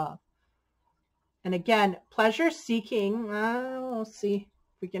thereof. And again, pleasure seeking, we'll see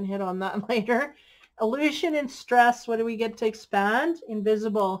if we can hit on that later. Illusion and stress, what do we get to expand?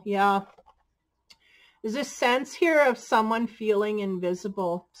 Invisible, yeah. There's a sense here of someone feeling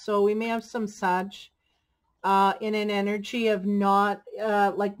invisible. So we may have some Sag in an energy of not,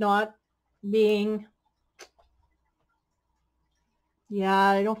 not being,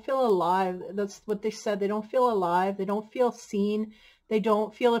 yeah, they don't feel alive. That's what they said. They don't feel alive. They don't feel seen. They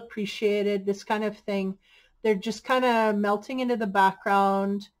don't feel appreciated, this kind of thing. They're just kind of melting into the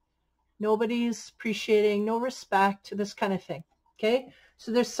background. Nobody's appreciating, no respect, this kind of thing. Okay,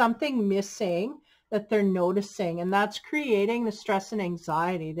 So there's something missing that they're noticing, and that's creating the stress and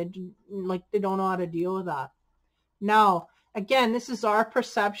anxiety. They don't know how to deal with that. Now, again, this is our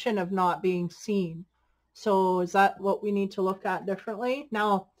perception of not being seen. So is that what we need to look at differently?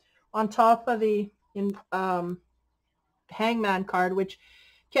 Now, on top of the Hangman card, which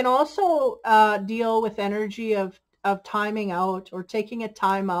can also deal with energy of timing out, or taking a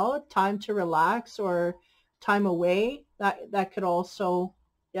time out, time to relax, or time away. That could also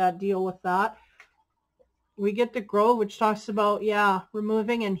deal with that. We get the Grove, which talks about,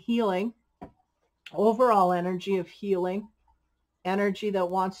 removing and healing. Overall energy of healing. Energy that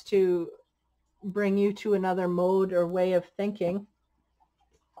wants to bring you to another mode or way of thinking.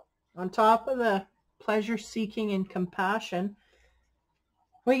 On top of the pleasure seeking and compassion,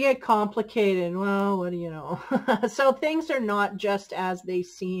 we get complicated. Well, what do you know? So things are not just as they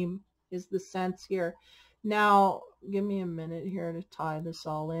seem, is the sense here. Now, give me a minute here to tie this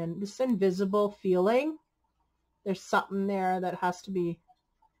all in. This invisible feeling, there's something there that has to be.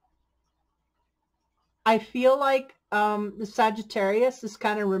 I feel like the Sagittarius is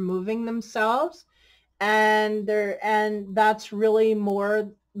kind of removing themselves, and that's really more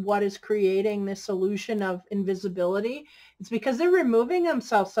what is creating this illusion of invisibility. It's because they're removing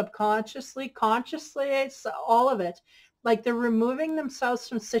themselves subconsciously, consciously. It's all of it. Like they're removing themselves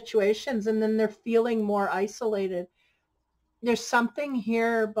from situations, and then they're feeling more isolated. There's something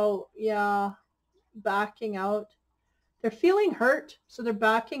here about, backing out. They're feeling hurt, so they're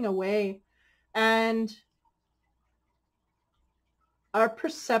backing away. And our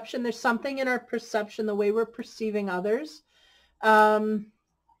perception, there's something in our perception, the way we're perceiving others, and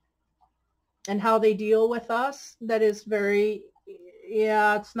how they deal with us, that is very,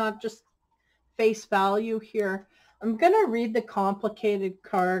 it's not just face value here. I'm going to read the complicated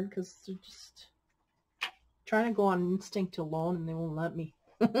card because they're just trying to go on instinct alone and they won't let me.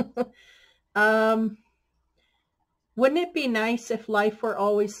 Wouldn't it be nice if life were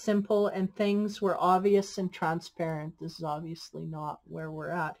always simple and things were obvious and transparent? This is obviously not where we're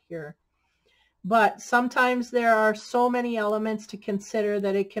at here. But sometimes there are so many elements to consider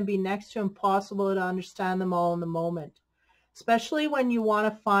that it can be next to impossible to understand them all in the moment, especially when you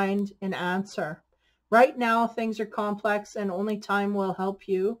want to find an answer. Right now, things are complex, and only time will help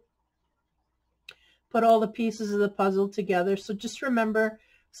you put all the pieces of the puzzle together. So just remember,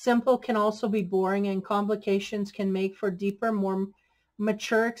 simple can also be boring, and complications can make for deeper, more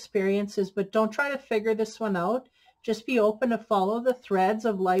mature experiences. But don't try to figure this one out. Just be open to follow the threads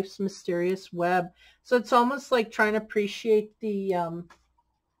of life's mysterious web. So it's almost like trying to appreciate the,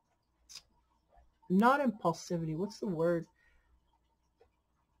 not impulsivity, what's the word?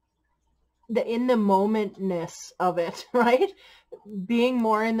 The in the momentness of it, right? Being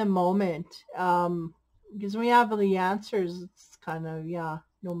more in the moment. Because when we have the answers, it's kind of,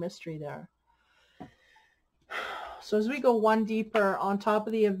 no mystery there. So as we go one deeper, on top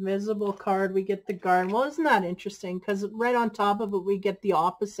of the invisible card, we get the Garden. Well, isn't that interesting? Because right on top of it, we get the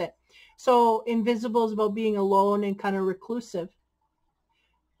opposite. So invisible is about being alone and kind of reclusive.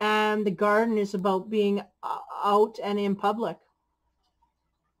 And the Garden is about being out and in public.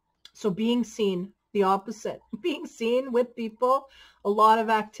 So being seen, the opposite. Being seen with people, a lot of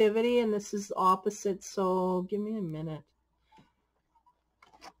activity, and this is opposite. So give me a minute.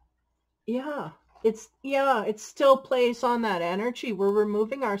 It still plays on that energy. We're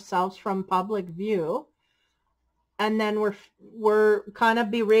removing ourselves from public view, and then we're kind of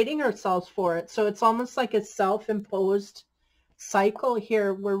berating ourselves for it. So it's almost like a self-imposed cycle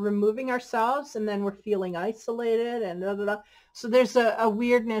here. We're removing ourselves, and then we're feeling isolated, and So there's a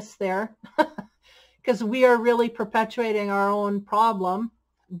weirdness there because we are really perpetuating our own problem,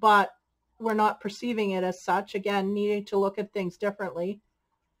 but we're not perceiving it as such. Again, needing to look at things differently.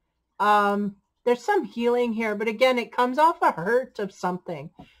 There's some healing here, but again, it comes off a hurt of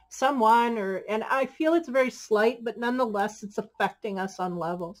something, someone, and I feel it's very slight, but nonetheless, it's affecting us on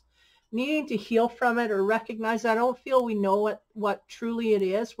levels. Needing to heal from it or recognize, I don't feel we know what truly it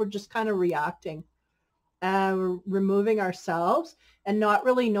is. We're just kind of reacting. We're removing ourselves and not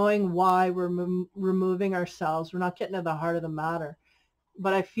really knowing why we're removing ourselves. We're not getting to the heart of the matter.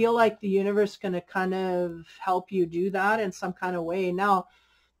 But I feel like the universe is going to kind of help you do that in some kind of way. Now,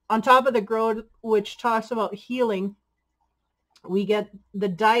 on top of the Growth, which talks about healing, we get the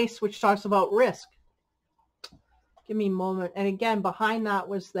Dice, which talks about risk. Give me a moment. And again, behind that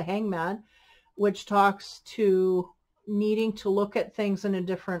was the Hangman, which talks to needing to look at things in a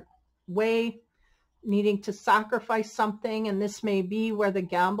different way, needing to sacrifice something. And this may be where the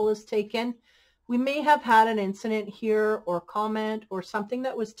gamble is taken. We may have had an incident here or comment or something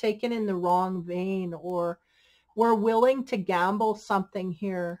that was taken in the wrong vein, or we're willing to gamble something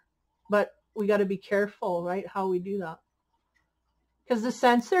here, but we got to be careful, right, how we do that. Because the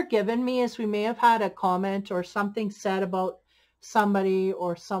sense they're giving me is we may have had a comment or something said about somebody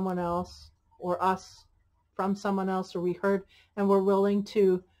or someone else or us from someone else, or we heard, and we're willing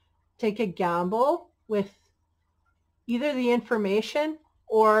to take a gamble with either the information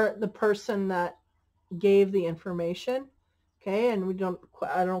or the person that gave the information. Okay, and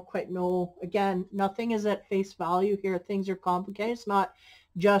I don't quite know. Again, nothing is at face value here. Things are complicated. It's not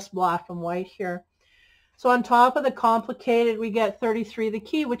just black and white here. So on top of the complicated, we get 33, the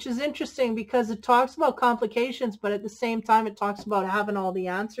key, which is interesting because it talks about complications, but at the same time, it talks about having all the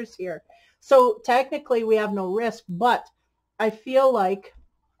answers here. So technically, we have no risk, but I feel like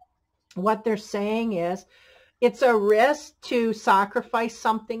what they're saying is it's a risk to sacrifice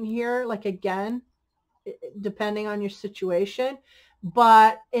something here, like again, depending on your situation.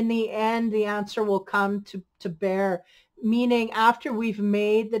 But in the end, the answer will come to bear. Meaning after we've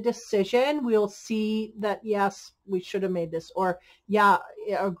made the decision, we'll see that, yes, we should have made this, or yeah,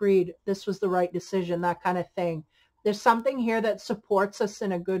 agreed, this was the right decision, that kind of thing. There's something here that supports us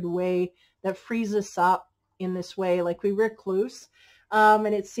in a good way, that frees us up in this way, like we recluse. And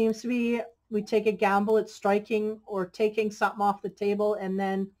it seems to be, we take a gamble at striking or taking something off the table, and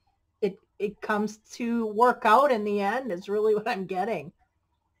then it comes to work out in the end, is really what I'm getting.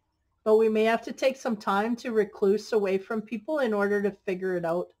 But we may have to take some time to recluse away from people in order to figure it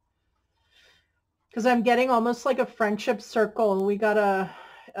out. Because I'm getting almost like a friendship circle. We got a,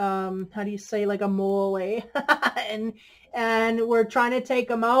 how do you say, like a mole, eh? and we're trying to take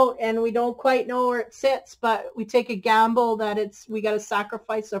them out, and we don't quite know where it sits, but we take a gamble that we got to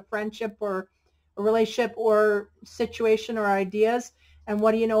sacrifice a friendship or a relationship or situation or ideas. And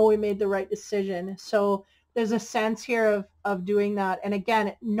what do you know, we made the right decision. So there's a sense here of doing that. And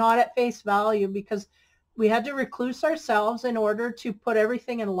again, not at face value, because we had to recluse ourselves in order to put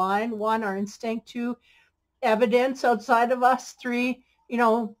everything in line. 1, our instinct. 2, evidence outside of us. 3,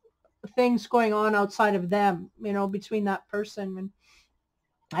 things going on outside of them, between that person. And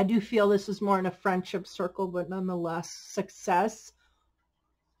I do feel this is more in a friendship circle, but nonetheless, success,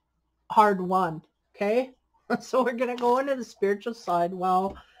 hard won. Okay. So we're going to go into the spiritual side.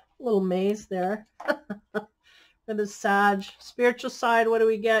 Wow. A little maze there. For the Sag. Spiritual side, what do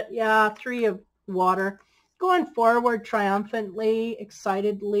we get? Yeah, 3 of water. Going forward triumphantly,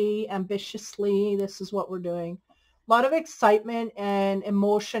 excitedly, ambitiously. This is what we're doing. A lot of excitement and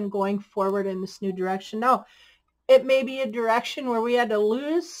emotion going forward in this new direction. Now, it may be a direction where we had to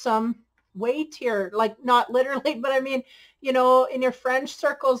lose some weight here, like not literally, but I mean, in your friend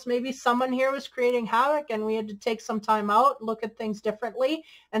circles, maybe someone here was creating havoc and we had to take some time out, look at things differently,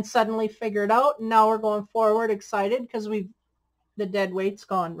 and suddenly figure it out. And now we're going forward excited because the dead weight's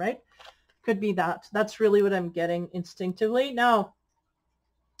gone, right? Could be that. That's really what I'm getting instinctively. Now,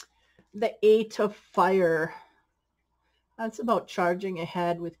 the 8 of fire. That's about charging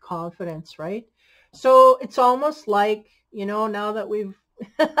ahead with confidence, right? So it's almost like, now that we've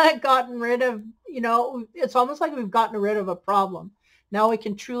gotten rid of, it's almost like we've gotten rid of a problem. Now we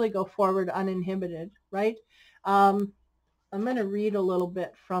can truly go forward uninhibited, right? I'm going to read a little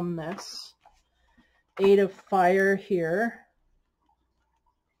bit from this 8 of fire here.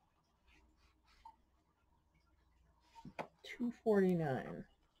 249.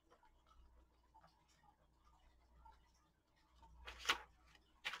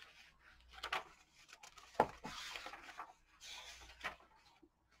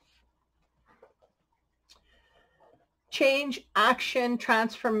 Change, action,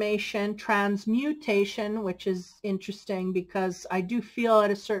 transformation, transmutation, which is interesting because I do feel at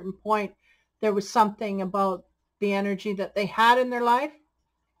a certain point there was something about the energy that they had in their life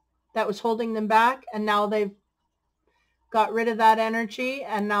that was holding them back, and now they've got rid of that energy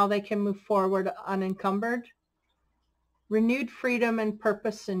and now they can move forward unencumbered. Renewed freedom and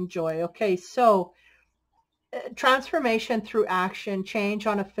purpose and joy. Okay, so transformation through action, change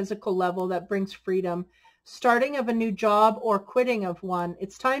on a physical level that brings freedom. Starting of a new job or quitting of one.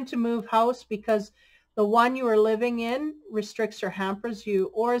 It's time to move house because the one you are living in restricts or hampers you.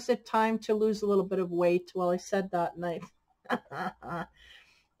 Or is it time to lose a little bit of weight? Well, I said that and I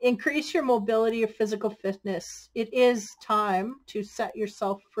increase your mobility or physical fitness. It is time to set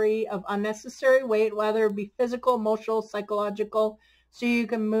yourself free of unnecessary weight, whether it be physical, emotional, psychological, so you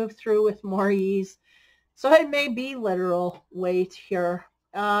can move through with more ease. So it may be literal weight here.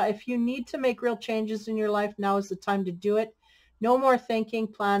 If you need to make real changes in your life, now is the time to do it. No more thinking,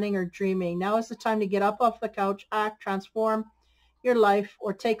 planning, or dreaming. Now is the time to get up off the couch, act, transform your life,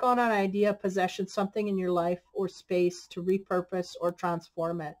 or take on an idea, possession, something in your life or space to repurpose or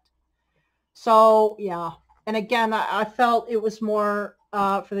transform it. So, yeah, And again, I felt it was more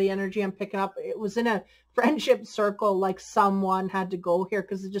for the energy I'm picking up. It was in a friendship circle, like someone had to go here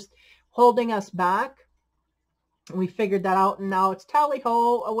because it's just holding us back. We figured that out, and now it's tally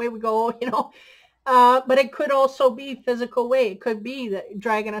ho, away we go, you know. But it could also be physical way. It could be that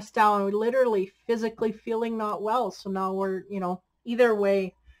dragging us down. We're literally physically feeling not well. So now we're, you know, either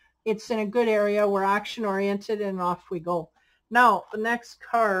way, it's in a good area. We're action oriented and off we go. Now, the next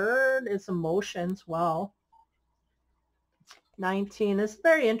card is emotions. Wow. 19 is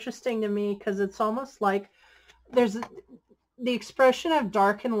very interesting to me because it's almost like there's the expression of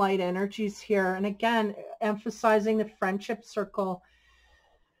dark and light energies here. And again, emphasizing the friendship circle.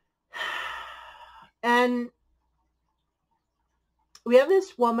 And we have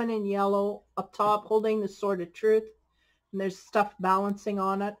this woman in yellow up top holding the sword of truth. And there's stuff balancing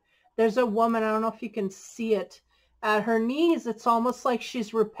on it. There's a woman, I don't know if you can see it, at her knees. It's almost like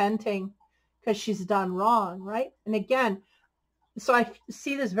she's repenting because she's done wrong, right? And again, so I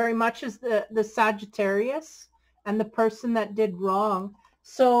see this very much as the Sagittarius and the person that did wrong.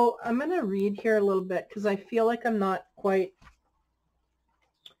 So I'm going to read here a little bit because I feel like I'm not quite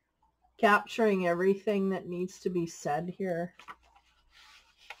capturing everything that needs to be said here.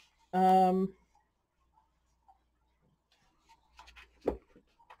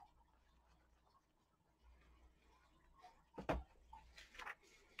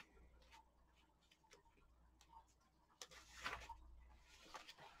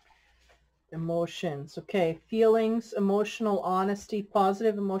 Emotions. Okay. Feelings, emotional honesty,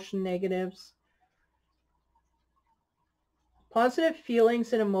 positive emotion, negatives. Positive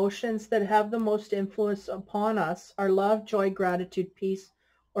feelings and emotions that have the most influence upon us are love, joy, gratitude, peace,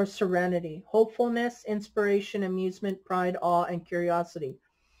 or serenity, hopefulness, inspiration, amusement, pride, awe, and curiosity.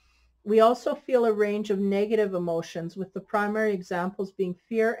 We also feel a range of negative emotions, with the primary examples being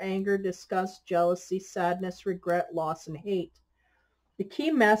fear, anger, disgust, jealousy, sadness, regret, loss, and hate. The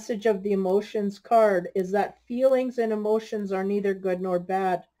key message of the emotions card is that feelings and emotions are neither good nor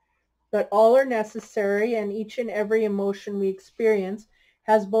bad, but all are necessary, and each and every emotion we experience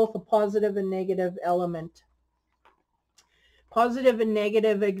has both a positive and negative element. Positive and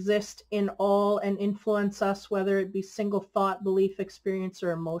negative exist in all and influence us, whether it be single thought, belief, experience,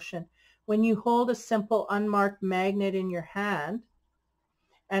 or emotion. When you hold a simple unmarked magnet in your hand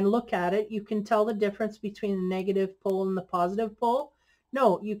and look at it, you can tell the difference between the negative pole and the positive pole.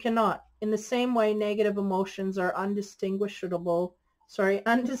 No, you cannot. In the same way, negative emotions are undistinguishable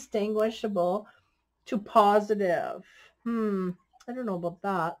to positive. I don't know about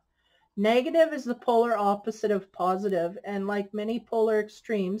that. Negative is the polar opposite of positive, and like many polar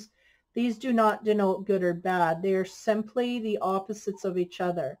extremes, these do not denote good or bad. They are simply the opposites of each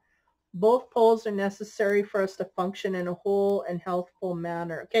other. Both poles are necessary for us to function in a whole and healthful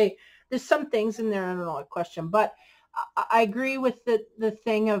manner. Okay, there's some things in there, I don't know what question, but I agree with the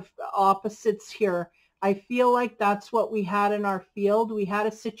thing of opposites here. I feel like that's what we had in our field. We had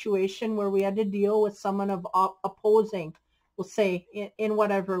a situation where we had to deal with someone of opposing, we'll say, in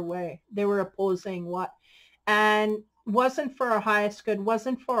whatever way. They were opposing what? And wasn't for our highest good,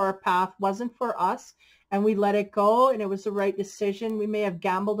 wasn't for our path, wasn't for us. And we let it go, and it was the right decision. We may have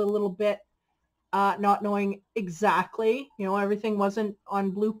gambled a little bit, not knowing exactly, you know, everything wasn't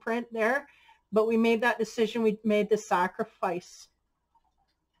on blueprint there. But we made that decision. We made the sacrifice.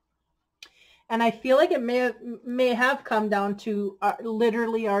 And I feel like it may have come down to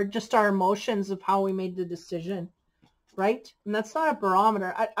literally just our emotions of how we made the decision, right? And that's not a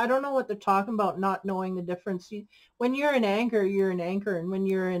barometer. I don't know what they're talking about, not knowing the difference. When you're in anger, you're in anger. And when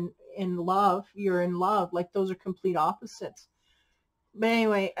you're in love, you're in love. Like, those are complete opposites. But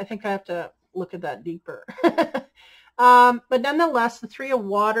anyway, I think I have to look at that deeper. But nonetheless, the three of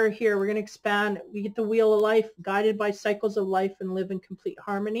water here, we're going to expand. We get the wheel of life, guided by cycles of life, and live in complete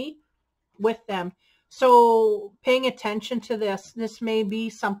harmony with them. So paying attention to this may be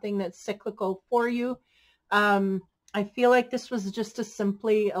something that's cyclical for you. I feel like this was just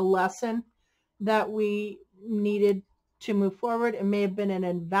simply a lesson that we needed to move forward. It may have been an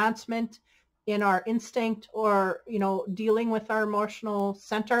advancement in our instinct, or, you know, dealing with our emotional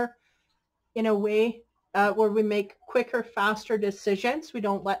center in a way where we make quicker, faster decisions. We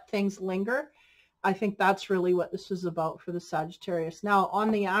don't let things linger. I think that's really what this is about for the Sagittarius. Now, on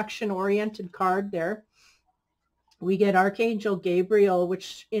the action-oriented card there, we get Archangel Gabriel,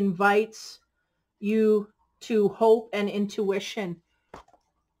 which invites you to hope and intuition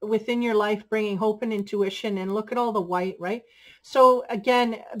within your life, bringing hope and intuition. And look at all the white, right? So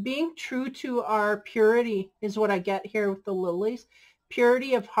again, being true to our purity is what I get here with the lilies.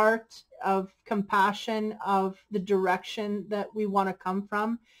 Purity of heart, of compassion, of the direction that we want to come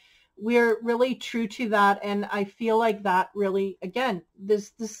from. we're really true to that. And I feel like that really, again,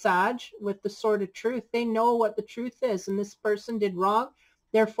 this Sag with the Sword of Truth, they know what the truth is, and this person did wrong,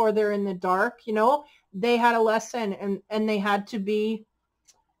 therefore they're in the dark. You know, they had a lesson, and they had to be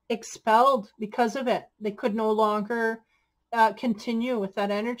expelled because of it. They could no longer continue with that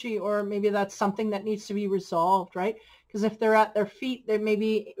energy, or maybe that's something that needs to be resolved, right? Because if they're at their feet, they may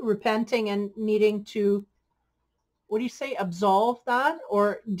be repenting and needing to, what do you say, absolve that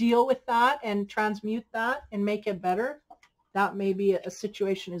or deal with that and transmute that and make it better. That may be a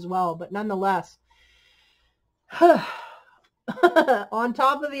situation as well. But nonetheless, on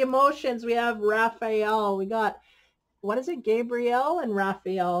top of the emotions, we have Raphael. We got, what is it, Gabriel and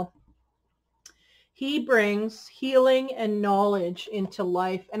Raphael. He brings healing and knowledge into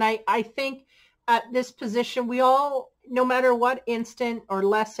life. And I think at this position, we all, no matter what instant or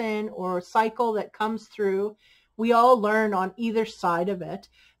lesson or cycle that comes through, we all learn on either side of it.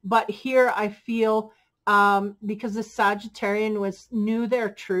 But here I feel, because the Sagittarian knew their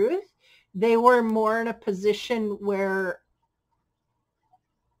truth, they were more in a position where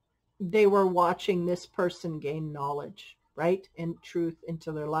they were watching this person gain knowledge, right, and truth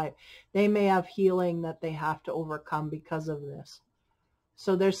into their life. They may have healing that they have to overcome because of this.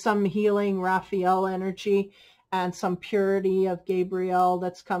 So there's some healing Raphael energy and some purity of Gabriel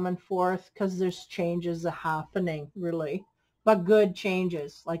that's coming forth, because there's changes happening, really, but good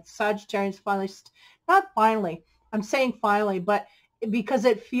changes. Like Sagittarius finally, not finally, I'm saying finally, but because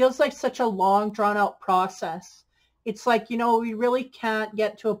it feels like such a long drawn out process. It's like, you know, we really can't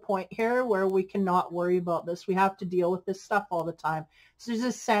get to a point here where we cannot worry about this. We have to deal with this stuff all the time. So there's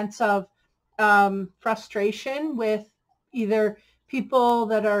a sense of frustration with either people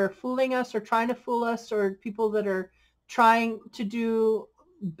that are fooling us or trying to fool us, or people that are trying to do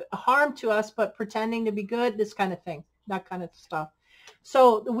harm to us but pretending to be good, this kind of thing, that kind of stuff.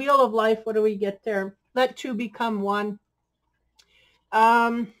 So the Wheel of Life, what do we get there? Let two become one.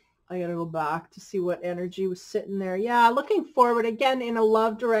 I gotta go back to see what energy was sitting there. Yeah, looking forward again in a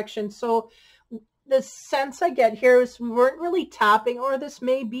love direction. So the sense I get here is we weren't really tapping, or this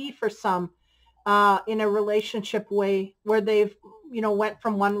may be for some, in a relationship way where they've, you know, went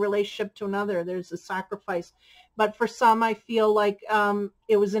from one relationship to another. There's a sacrifice. But for some, I feel like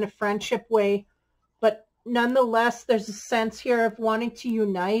it was in a friendship way. But nonetheless, there's a sense here of wanting to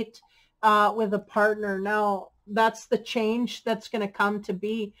unite with a partner. Now, that's the change that's going to come to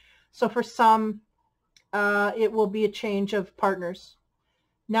be. So for some, it will be a change of partners.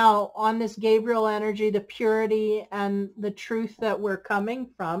 Now, on this Gabriel energy, the purity and the truth that we're coming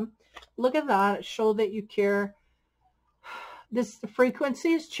from, look at that. Show that you care. This frequency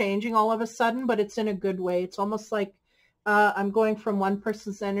is changing all of a sudden, but it's in a good way. It's almost like I'm going from one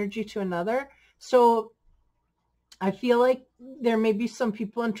person's energy to another. So I feel like there may be some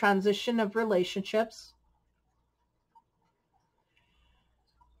people in transition of relationships.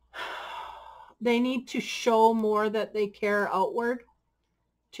 They need to show more that they care outward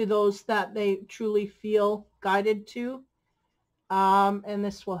to those that they truly feel guided to. And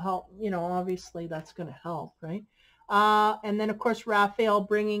this will help, you know, obviously that's going to help, right? And then, of course, Raphael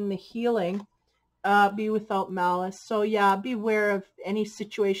bringing the healing, be without malice. So, yeah, beware of any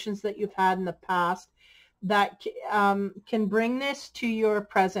situations that you've had in the past that can bring this to your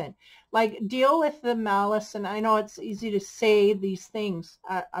present. Like, deal with the malice. And I know it's easy to say these things.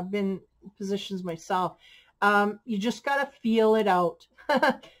 I've been in positions myself. You just got to feel it out.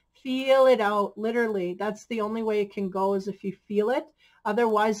 Feel it out, literally. That's the only way it can go, is if you feel it.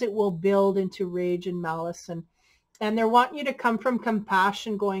 Otherwise, it will build into rage and malice. And they're wanting you to come from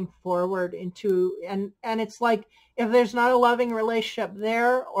compassion going forward into, and it's like, if there's not a loving relationship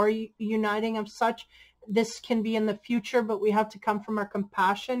there or uniting of such, this can be in the future, but we have to come from our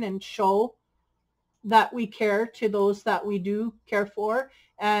compassion and show that we care to those that we do care for,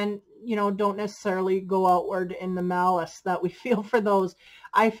 and, you know, don't necessarily go outward in the malice that we feel for those.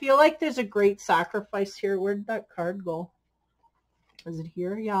 I feel like there's a great sacrifice here. Where'd that card go? Is it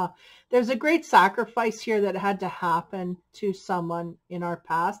here? Yeah. There's a great sacrifice here that had to happen to someone in our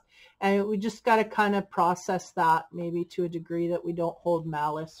past. And we just got to kind of process that maybe to a degree that we don't hold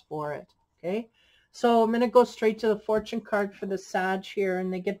malice for it. Okay. So I'm going to go straight to the fortune card for the Sag here.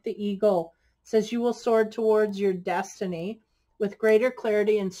 And they get the eagle. It says you will soar towards your destiny with greater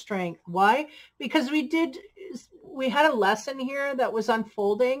clarity and strength. Why? Because we had a lesson here that was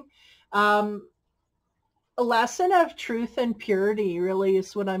unfolding. A lesson of truth and purity really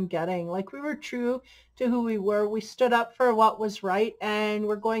is what I'm getting. Like, we were true to who we were. We stood up for what was right, and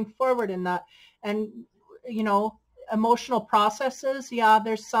we're going forward in that. And, you know, emotional processes, yeah,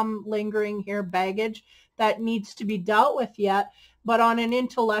 there's some lingering here baggage that needs to be dealt with yet. But on an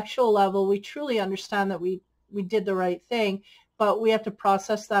intellectual level, we truly understand that we did the right thing, but we have to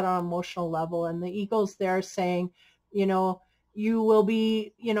process that on an emotional level. And the eagle's there saying, you know, you will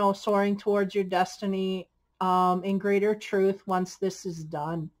be, you know, soaring towards your destiny in greater truth once this is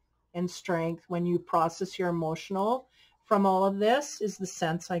done, and strength when you process your emotional from all of this is the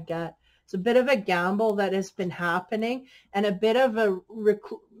sense I get. It's a bit of a gamble that has been happening, and a bit of a,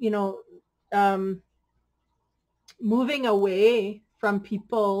 you know, moving away from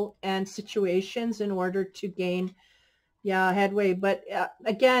people and situations in order to gain, yeah, headway. But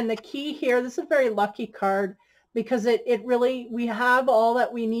again, the key here, this is a very lucky card, because it really, we have all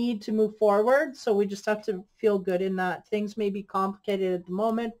that we need to move forward. So we just have to feel good in that. Things may be complicated at the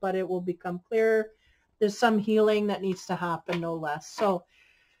moment, but it will become clearer. There's some healing that needs to happen, no less. So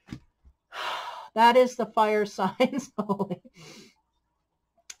that is the fire signs.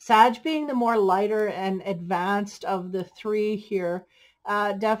 Sag being the more lighter and advanced of the three here,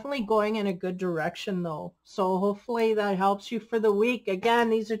 definitely going in a good direction though. So hopefully that helps you for the week. Again,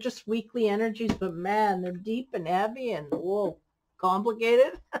 these are just weekly energies, but man, they're deep and heavy and whoa,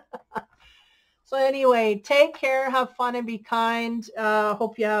 complicated. So anyway, take care, have fun, and be kind.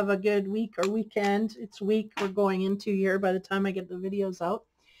 Hope you have a good week or weekend. It's week we're going into here by the time I get the videos out.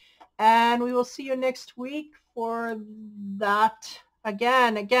 And we will see you next week for that.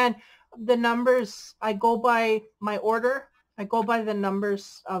 Again, the numbers, I go by my order. I go by the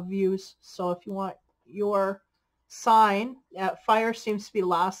numbers of views. So if you want your sign, fire seems to be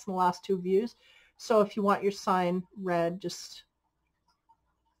last in the last two views. So if you want your sign red, just,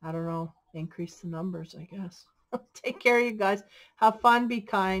 I don't know, increase the numbers, I guess. Take care, you guys. Have fun, be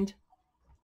kind.